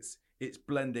is it's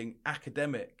blending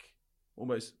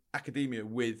almost academia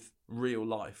with real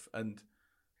life. And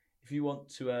if you want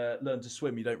to learn to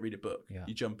swim, you don't read a book. Yeah.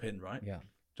 You jump in, right? Yeah.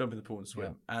 Jump in the pool and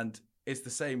swim. Yeah. And it's the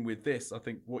same with this. I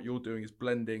think what you're doing is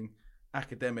blending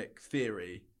academic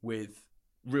theory with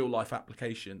real life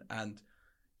application, and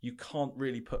you can't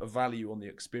really put a value on the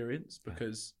experience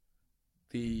because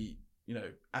the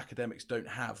academics don't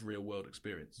have real world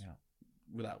experience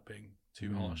without being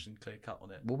too harsh and clear cut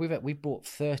on it. Well, we've brought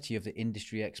 30 of the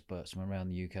industry experts from around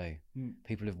the UK.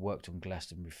 People who've worked on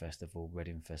Glastonbury Festival,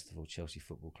 Reading Festival, Chelsea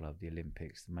Football Club, the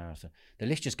Olympics, the marathon. The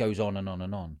list just goes on and on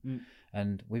and on.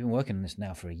 And we've been working on this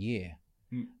now for a year.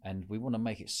 And we want to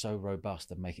make it so robust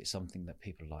and make it something that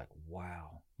people are like,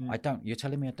 wow. You're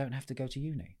telling me I don't have to go to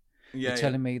uni. You're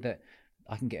telling me that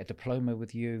I can get a diploma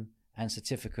with you and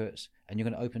certificates, and you're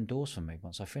going to open doors for me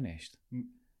once I've finished.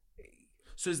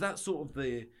 So is that sort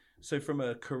of so from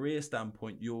a career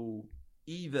standpoint,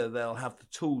 they'll have the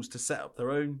tools to set up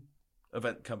their own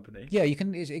event company. Yeah, you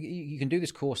can do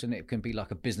this course, and it can be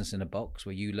like a business in a box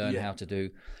where you learn how to do,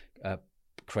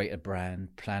 create a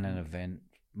brand, plan an event,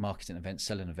 market an event,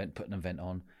 sell an event, put an event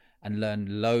on, and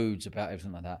learn loads about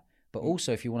everything like that. But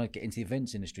also, if you want to get into the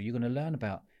events industry, you're going to learn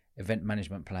about event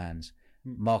management plans,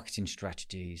 marketing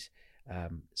strategies,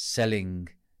 selling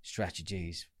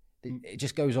strategies. It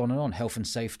just goes on and on. Health and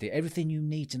safety, everything you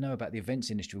need to know about the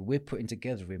events industry, we're putting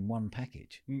together in one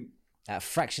package at a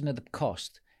fraction of the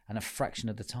cost and a fraction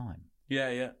of the time.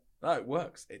 Yeah. No, it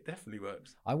works. It definitely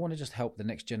works. I want to just help the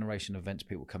next generation of events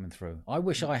people coming through. I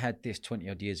wish I had this 20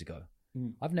 odd years ago.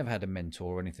 I've never had a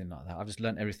mentor or anything like that. I've just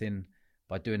learned everything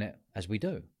by doing it as we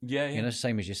do. Yeah.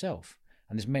 Same as yourself.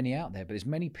 And there's many out there, but there's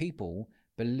many people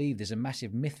believe there's a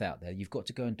massive myth out there. You've got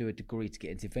to go and do a degree to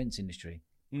get into the events industry.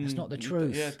 It's not the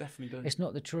truth. Yeah, definitely don't. It's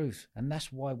not the truth. And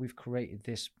that's why we've created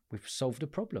this. We've solved a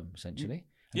problem, essentially.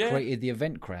 And created the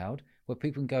Event Crowd where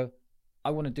people can go,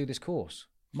 I want to do this course.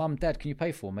 Mum, Dad, can you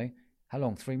pay for me? How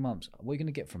long? 3 months. What are you going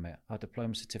to get from it? Our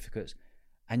diploma certificates.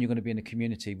 And you're going to be in a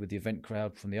community with the event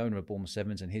crowd from the owner of Bournemouth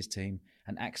Sevens and his team,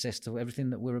 and access to everything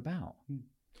that we're about.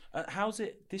 How's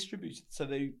it distributed? So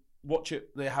they watch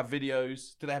it, they have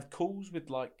videos. Do they have calls with,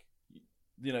 like,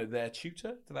 you know, their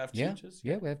tutor? Do they have tutors?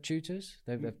 Yeah, we have tutors.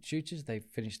 They have tutors. They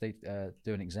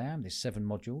do an exam. There's 7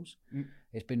 modules.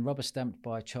 It's been rubber stamped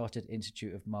by Chartered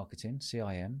Institute of Marketing,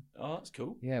 CIM. Oh, that's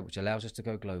cool. Yeah, which allows us to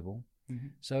go global.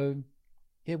 So,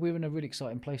 yeah, we're in a really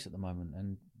exciting place at the moment,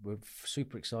 and we're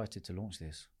super excited to launch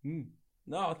this.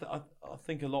 No, I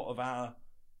think a lot of our,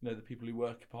 you know, the people who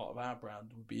work part of our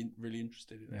brand would be really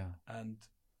interested in it. And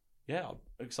yeah, I'm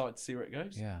excited to see where it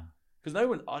goes. Yeah, because no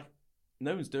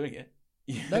one's doing it.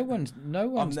 No one's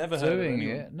I've never heard doing of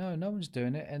it. No one's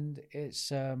doing it, and it's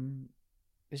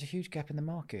there's a huge gap in the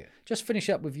market. Just finish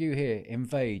up with you here,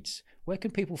 Invades. Where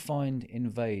can people find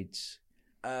Invades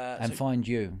and find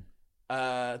you?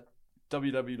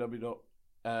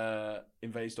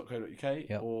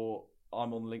 www.invades.co.uk, or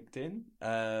I'm on LinkedIn,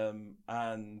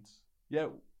 and yeah,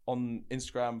 on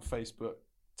Instagram, Facebook,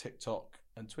 TikTok,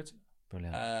 and Twitter.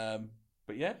 Brilliant.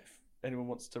 But yeah, if anyone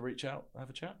wants to reach out, have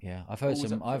a chat. Yeah, I've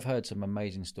heard some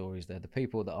amazing stories there. The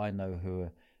people that I know who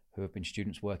have been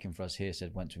students working for us here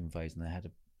went to Invades and they had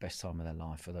the best time of their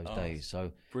life for those days.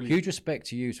 So brilliant. Huge respect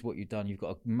to you, to what you've done. You've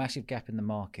got a massive gap in the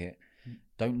market.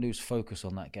 Don't lose focus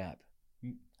on that gap.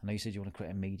 I know you said you want to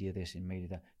create a media this and media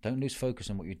that. Don't lose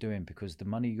focus on what you're doing, because the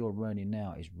money you're earning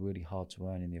now is really hard to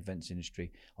earn in the events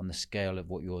industry on the scale of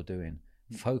what you're doing.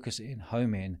 Focus in,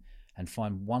 home in, and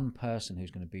find one person who's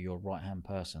going to be your right-hand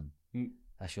person.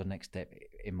 That's your next step,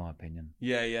 in my opinion.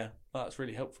 Yeah. That's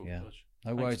really helpful. Yeah. George.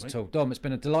 No worries at all. Dom, it's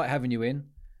been a delight having you in.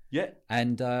 Yeah.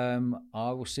 And I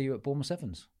will see you at Bournemouth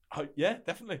Sevens. Oh, yeah,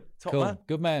 definitely. Top cool. man.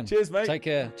 Good man. Cheers, mate. Take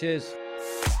care. Cheers.